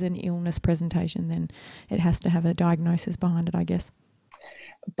if this is an illness presentation, then it has to have a diagnosis behind it, I guess.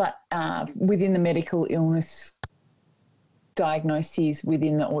 But within the medical illness diagnoses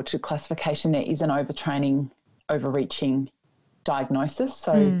within the Orchard classification, there is an overtraining, overreaching diagnosis.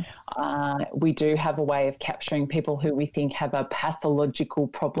 So we do have a way of capturing people who we think have a pathological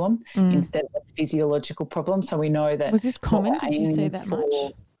problem instead of a physiological problem. So we know that... Was this common? Did you see that much?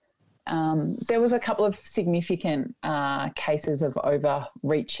 There was a couple of significant cases of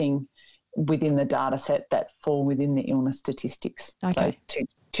overreaching within the data set that fall within the illness statistics. Okay. So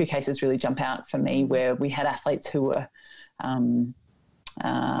two cases really jump out for me where we had athletes who were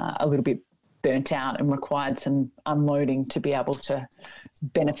a little bit burnt out and required some unloading to be able to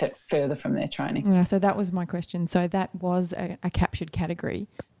benefit further from their training. Yeah, so that was my question. So that was a captured category,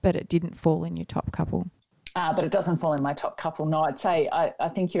 but it didn't fall in your top couple. But it doesn't fall in my top couple. No, I'd say I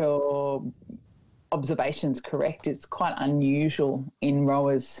think your observation's correct. It's quite unusual in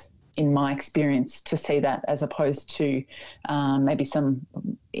rowers, in my experience, to see that, as opposed to maybe some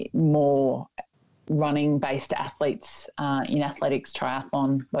more running-based athletes in athletics,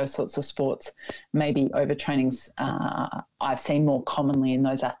 triathlon, those sorts of sports. Maybe overtrainings I've seen more commonly in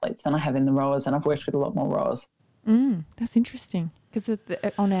those athletes than I have in the rowers, and I've worked with a lot more rowers. That's interesting, because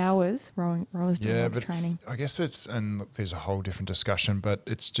on hours, rowers do a lot of training. I guess and look, there's a whole different discussion, but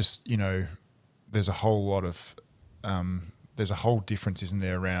it's just, you know, there's a whole lot of there's a whole difference, isn't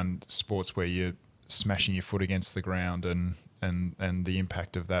there, around sports where you're smashing your foot against the ground and the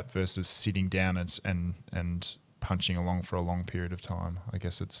impact of that versus sitting down and punching along for a long period of time. I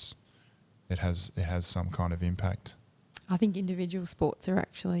guess it has some kind of impact. I think individual sports are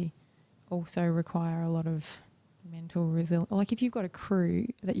actually also require a lot of mental resilience. Like if you've got a crew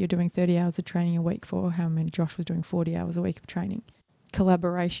that you're doing 30 hours of training a week for, how many Josh was doing 40 hours a week of training,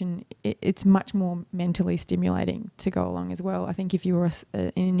 collaboration, it's much more mentally stimulating to go along as well. I think if you were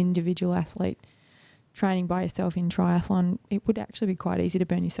an individual athlete training by yourself in triathlon, it would actually be quite easy to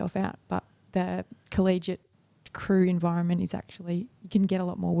burn yourself out. But the collegiate crew environment is actually, you can get a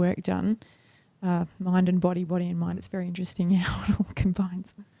lot more work done. Mind and body and mind. It's very interesting how it all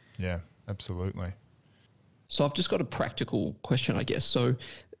combines. Yeah, absolutely. So I've just got a practical question, I guess. So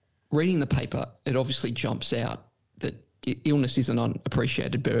reading the paper, it obviously jumps out that illness is an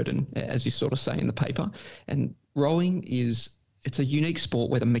unappreciated burden, as you sort of say in the paper. And rowing it's a unique sport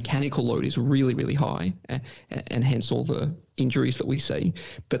where the mechanical load is really, really high, and hence all the injuries that we see.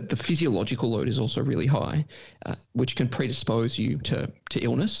 But the physiological load is also really high, which can predispose you to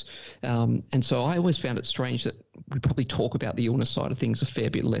illness. And so I always found it strange that we probably talk about the illness side of things a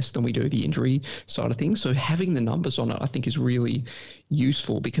fair bit less than we do the injury side of things. So having the numbers on it, I think, is really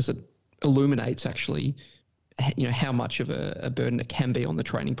useful because it illuminates actually, how much of a burden it can be on the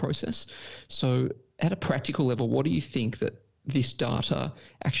training process. So at a practical level, what do you think that this data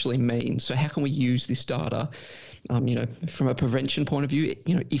actually means? So how can we use this data, from a prevention point of view,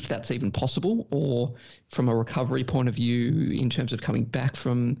 if that's even possible, or from a recovery point of view in terms of coming back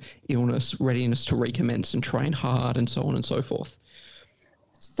from illness, readiness to recommence and train hard and so on and so forth?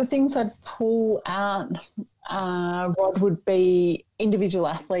 The things I'd pull out, Rod, would be individual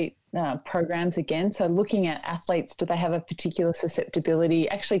athlete programs again. So looking at athletes, do they have a particular susceptibility,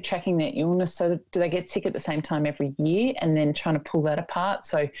 actually tracking their illness. So do they get sick at the same time every year, and then trying to pull that apart?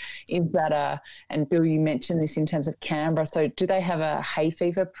 So is that and Bill, you mentioned this in terms of Canberra. So do they have a hay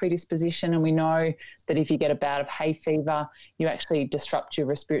fever predisposition? And we know that if you get a bout of hay fever, you actually disrupt your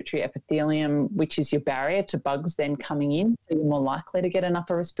respiratory epithelium, which is your barrier to bugs then coming in. So you're more likely to get an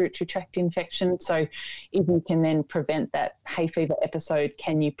upper respiratory tract infection. So if you can then prevent that hay fever episode,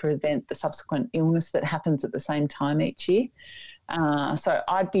 can you prevent the subsequent illness that happens at the same time each year? So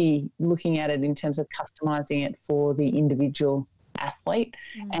I'd be looking at it in terms of customising it for the individual athlete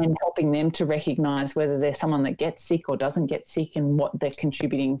and helping them to recognise whether they're someone that gets sick or doesn't get sick and what their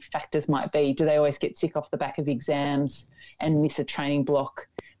contributing factors might be. Do they always get sick off the back of exams and miss a training block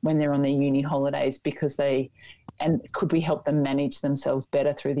when they're on their uni holidays and could we help them manage themselves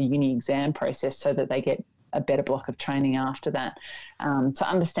better through the uni exam process so that they get a better block of training after that? So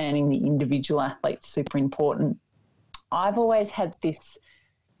understanding the individual athlete's super important. I've always had this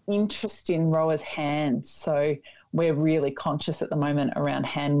interest in rowers' hands. So we're really conscious at the moment around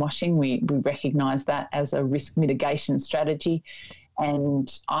hand washing. We recognise that as a risk mitigation strategy.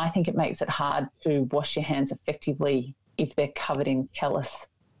 And I think it makes it hard to wash your hands effectively if they're covered in callus.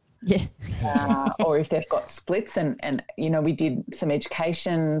 Yeah. Or if they've got splits. And we did some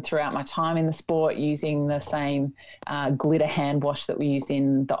education throughout my time in the sport using the same glitter hand wash that we used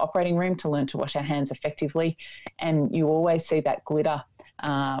in the operating room to learn to wash our hands effectively. And you always see that glitter,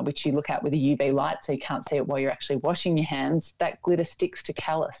 which you look at with a UV light, so you can't see it while you're actually washing your hands. That glitter sticks to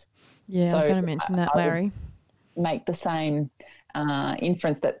callus. Yeah, so I was going to mention that, Larry. Make the same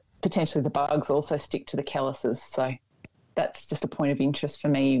inference that potentially the bugs also stick to the calluses. So that's just a point of interest for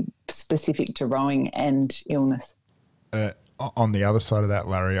me, specific to rowing and illness. On the other side of that,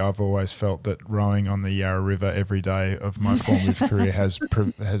 Larry, I've always felt that rowing on the Yarra River every day of my formative career has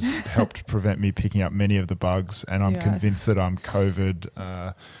helped prevent me picking up many of the bugs, and I'm convinced that I'm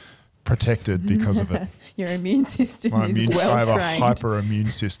COVID protected because of it. Your immune system I is have well-trained. a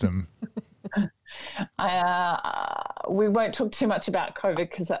hyper-immune system. We won't talk too much about COVID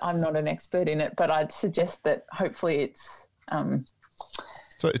because I'm not an expert in it, but I'd suggest that hopefully it's...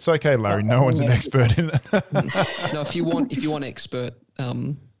 So it's okay, Larry. No one's an expert in it. No, if you want expert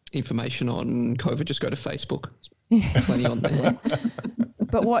information on COVID, just go to Facebook. Plenty on there.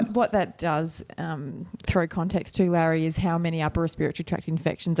 But what that does throw context to, Larry, is how many upper respiratory tract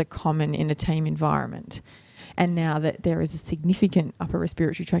infections are common in a team environment. And now that there is a significant upper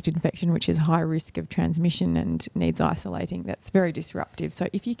respiratory tract infection, which is high risk of transmission and needs isolating, that's very disruptive. So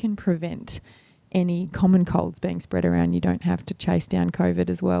if you can prevent any common colds being spread around, you don't have to chase down COVID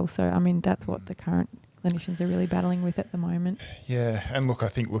as well. So, I mean, that's what the current clinicians are really battling with at the moment. Yeah, and look, I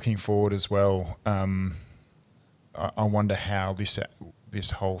think looking forward as well, I wonder how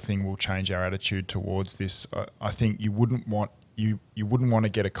this whole thing will change our attitude towards this. I think you wouldn't want to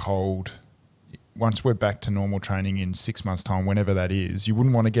get a cold once we're back to normal training in 6 months' time, whenever that is, you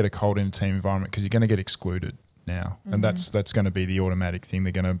wouldn't want to get a cold in a team environment because you're going to get excluded now. And that's going to be the automatic thing.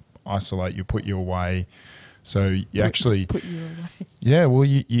 They're going to isolate you, put you away. So you actually put you away. Yeah, well,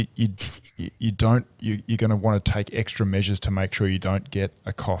 you're going to want to take extra measures to make sure you don't get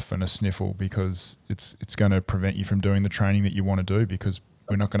a cough and a sniffle, because it's going to prevent you from doing the training that you want to do, because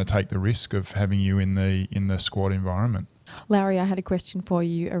we're not going to take the risk of having you in the squad environment. Larry, I had a question for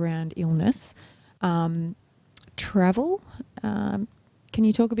you around illness. Travel. Can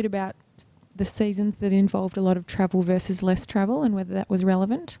you talk a bit about the seasons that involved a lot of travel versus less travel, and whether that was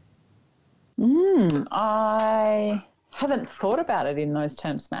relevant? I haven't thought about it in those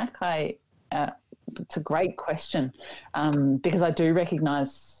terms, Mac. It's a great question, because I do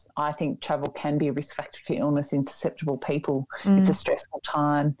recognise, I think travel can be a risk factor for illness in susceptible people. It's a stressful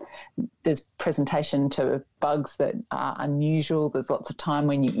time. There's presentation to bugs that are unusual. There's lots of time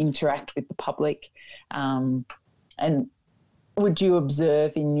when you interact with the public. And would you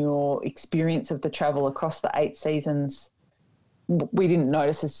observe in your experience of the travel across the 8 seasons, we didn't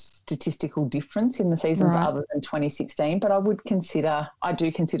notice a statistical difference in the seasons other than 2016, but I do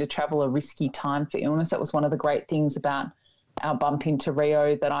consider travel a risky time for illness. That was one of the great things about our bump into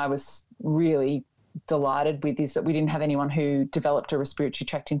Rio that I was really delighted with, is that we didn't have anyone who developed a respiratory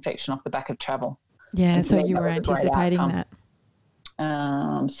tract infection off the back of travel. Yeah, so you were anticipating that.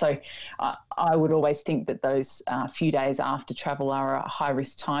 So I would always think that those few days after travel are a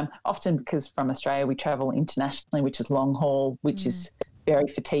high-risk time, often because from Australia we travel internationally, which is long haul, which is very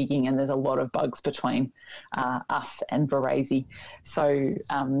fatiguing, and there's a lot of bugs between us and Varese. So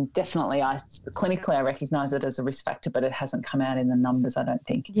definitely clinically I recognise it as a risk factor, but it hasn't come out in the numbers, I don't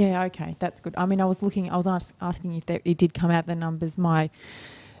think. Yeah, okay, that's good. I mean, I was asking if it did come out the numbers. My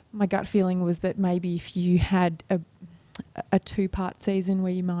gut feeling was that maybe if you had a 2-part season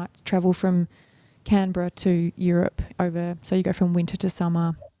where you might travel from Canberra to Europe so you go from winter to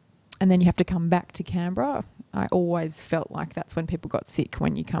summer, and then you have to come back to Canberra. I always felt like that's when people got sick,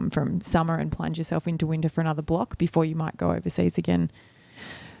 when you come from summer and plunge yourself into winter for another block before you might go overseas again.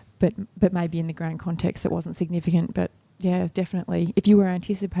 But maybe in the grand context that wasn't significant. But yeah, definitely. If you were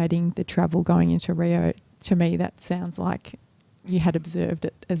anticipating the travel going into Rio, to me that sounds like you had observed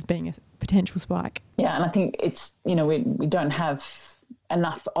it as being a potential spike. Yeah, and I think it's, we don't have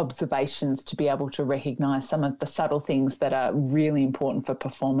enough observations to be able to recognise some of the subtle things that are really important for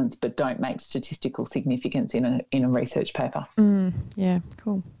performance but don't make statistical significance in a research paper. Yeah,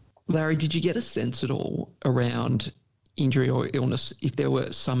 cool. Larry, did you get a sense at all around injury or illness, if there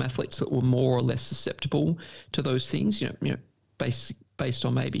were some athletes that were more or less susceptible to those things, based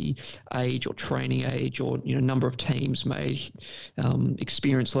on maybe age or training age or number of teams made,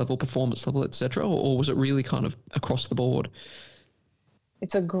 experience level, performance level, etc., or was it really kind of across the board?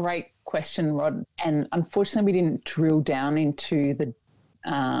 It's a great question, Rod, and unfortunately we didn't drill down into the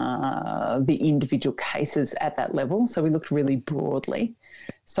individual cases at that level, so we looked really broadly.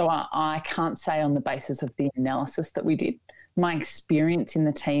 So I can't say on the basis of the analysis that we did. My experience in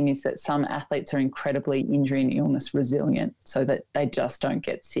the team is that some athletes are incredibly injury and illness resilient, so that they just don't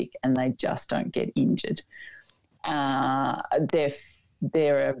get sick and they just don't get injured. They're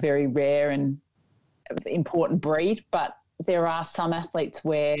a very rare and important breed, but there are some athletes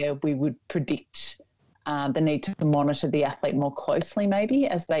where we would predict the need to monitor the athlete more closely, maybe,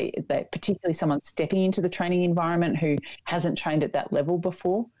 as they particularly someone stepping into the training environment who hasn't trained at that level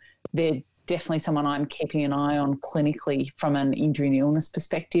before. They're definitely someone I'm keeping an eye on clinically from an injury and illness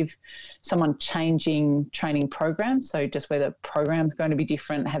perspective. Someone changing training programs, so just where the program's going to be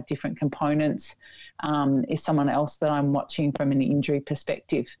different, have different components, is someone else that I'm watching from an injury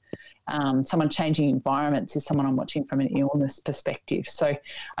perspective. Someone changing environments is someone I'm watching from an illness perspective. So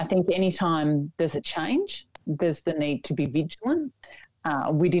I think anytime there's a change, there's the need to be vigilant.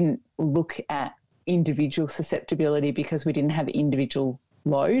 We didn't look at individual susceptibility because we didn't have individual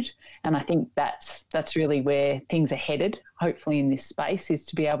load, and I think that's really where things are headed, hopefully in this space, is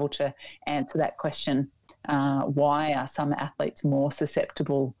to be able to answer that question. Why are some athletes more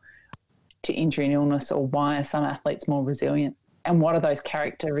susceptible to injury and illness, or why are some athletes more resilient? And what are those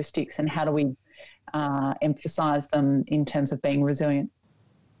characteristics, and how do we emphasise them in terms of being resilient?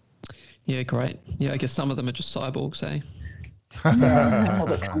 Yeah, great. Yeah, I guess some of them are just cyborgs, eh? All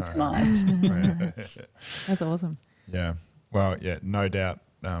that come to mind. That's awesome. Yeah. Well, yeah, no doubt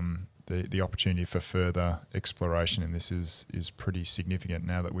the opportunity for further exploration in this is pretty significant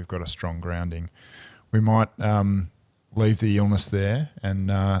now that we've got a strong grounding. We might leave the illness there and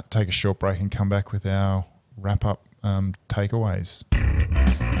take a short break and come back with our wrap-up takeaways.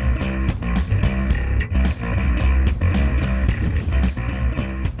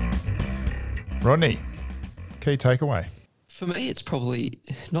 Rodney, key takeaway. For me, it's probably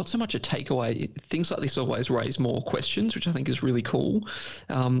not so much a takeaway. Things like this always raise more questions, which I think is really cool.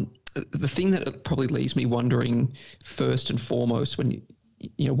 The thing that probably leaves me wondering first and foremost when,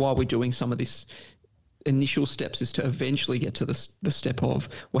 while we're doing some of this initial steps is to eventually get to the step of,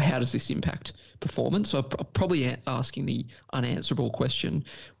 well, how does this impact performance? So I'm probably asking the unanswerable question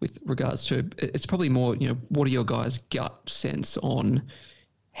with regards to, it's probably more, what are your guys' gut sense on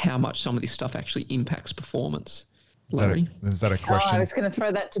how much some of this stuff actually impacts performance? Larry? Is that a question? I was going to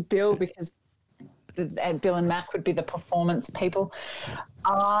throw that to Bill because Bill and Mac would be the performance people.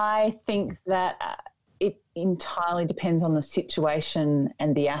 I think that it entirely depends on the situation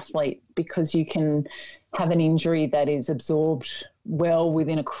and the athlete, because you can have an injury that is absorbed well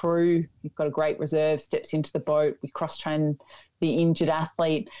within a crew. You've got a great reserve, steps into the boat. We cross-train the injured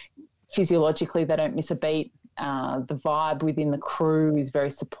athlete. Physiologically, they don't miss a beat. The vibe within the crew is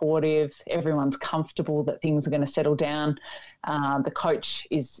very supportive. Everyone's comfortable that things are going to settle down. The coach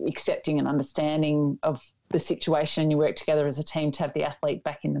is accepting and understanding of the situation, and you work together as a team to have the athlete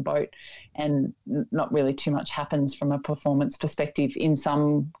back in the boat, and not really too much happens from a performance perspective. In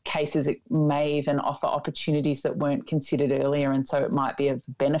some cases, it may even offer opportunities that weren't considered earlier, and so it might be of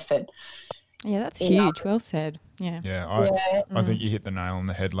benefit. Yeah, that's huge. Well said. Yeah. I think you hit the nail on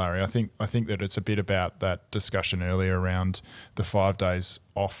the head, Larry. I think that it's a bit about that discussion earlier around the 5 days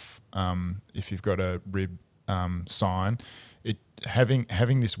off. If you've got a rib sign,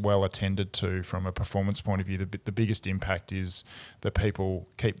 having this well attended to from a performance point of view, the biggest impact is that people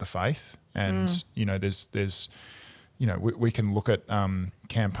keep the faith, and there's we can look at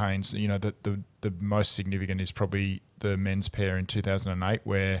campaigns. The most significant is probably the men's pair in 2008,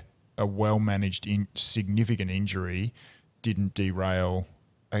 where a well-managed significant injury didn't derail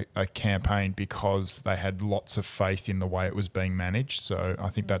a campaign because they had lots of faith in the way it was being managed. So I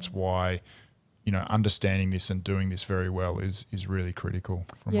think that's why, understanding this and doing this very well is really critical.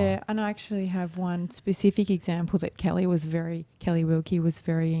 And I actually have one specific example that Kelly Wilkie was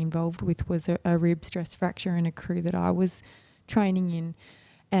very involved with, was a rib stress fracture in a crew that I was training in.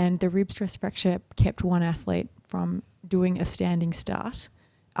 And the rib stress fracture kept one athlete from doing a standing start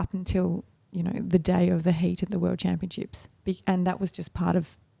up until, the day of the heat at the World Championships. And that was just part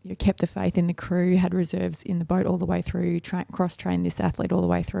of, kept the faith in the crew, had reserves in the boat all the way through, cross-trained this athlete all the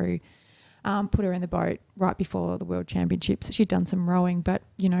way through, put her in the boat right before the World Championships. She'd done some rowing, but,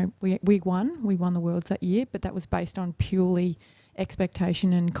 we won the Worlds that year, but that was based on purely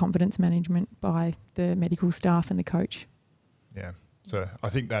expectation and confidence management by the medical staff and the coach. Yeah. So I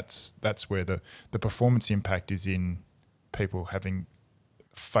think that's where the performance impact is, in people having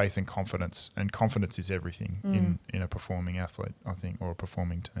faith and confidence is everything in a performing athlete, I think, or a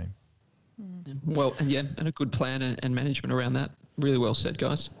performing team. Well, and a good plan and management around that. Really well said,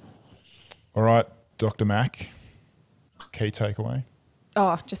 guys. All right, Dr. Mac, key takeaway?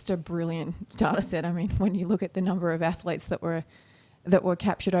 Oh, just a brilliant data set. I mean, when you look at the number of athletes that were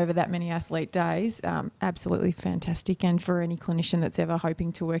captured over that many athlete days, absolutely fantastic. And for any clinician that's ever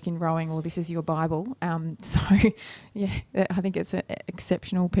hoping to work in rowing, well, this is your Bible. So, yeah, I think it's an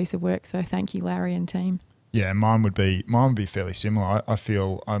exceptional piece of work. So thank you, Larry and team. Yeah, mine would be fairly similar. I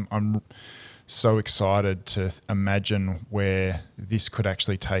feel I'm so excited to imagine where this could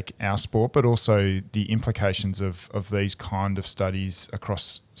actually take our sport, but also the implications of these kind of studies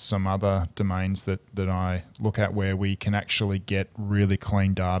across some other domains that I look at, where we can actually get really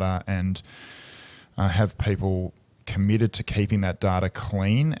clean data and have people committed to keeping that data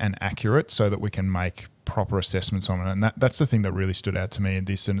clean and accurate so that we can make proper assessments on it. And that's the thing that really stood out to me in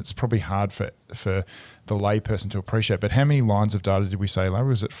this, and it's probably hard for the layperson to appreciate. But how many lines of data did we say, Larry?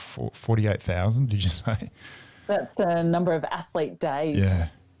 Was it 48,000, did you say? That's the number of athlete days. Yeah.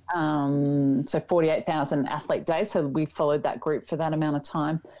 So 48,000 athlete days. So we followed that group for that amount of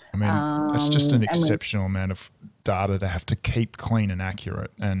time. I mean, that's just an exceptional amount of data to have to keep clean and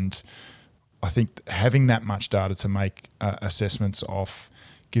accurate. And I think having that much data to make assessments off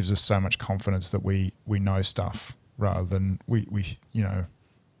gives us so much confidence that we know stuff, rather than we're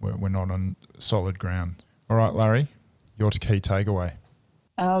not on solid ground. All right, Larry, your key takeaway.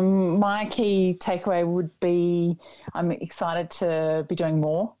 My key takeaway would be I'm excited to be doing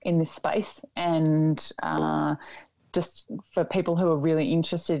more in this space, and just for people who are really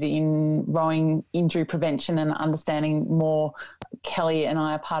interested in rowing injury prevention and understanding more, Kelly and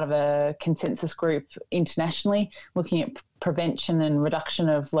I are part of a consensus group internationally looking at prevention and reduction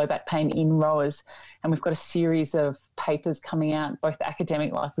of low back pain in rowers. And we've got a series of papers coming out, both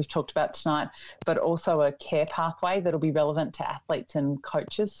academic, like we've talked about tonight, but also a care pathway that'll be relevant to athletes and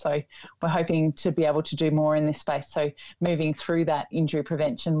coaches. So we're hoping to be able to do more in this space. So moving through that injury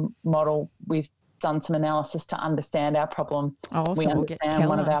prevention model, we've done some analysis to understand our problem. We understand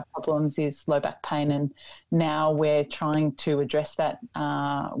one of our problems is low back pain, and now we're trying to address that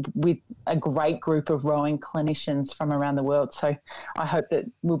with a great group of rowing clinicians from around the world. So I hope that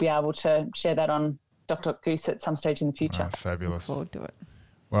we'll be able to share that on Dr. Goose at some stage in the future. Oh, fabulous. Look forward to it.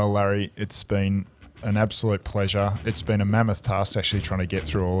 Well, Larry, it's been an absolute pleasure. It's been a mammoth task actually trying to get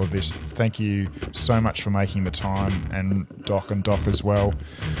through all of this. Thank you so much for making the time, and Doc as well.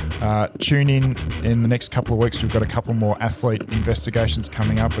 Tune in the next couple of weeks. We've got a couple more athlete investigations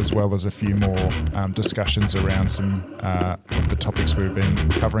coming up, as well as a few more discussions around some of the topics we've been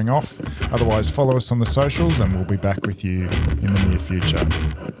covering off. Otherwise, follow us on the socials and we'll be back with you in the near future.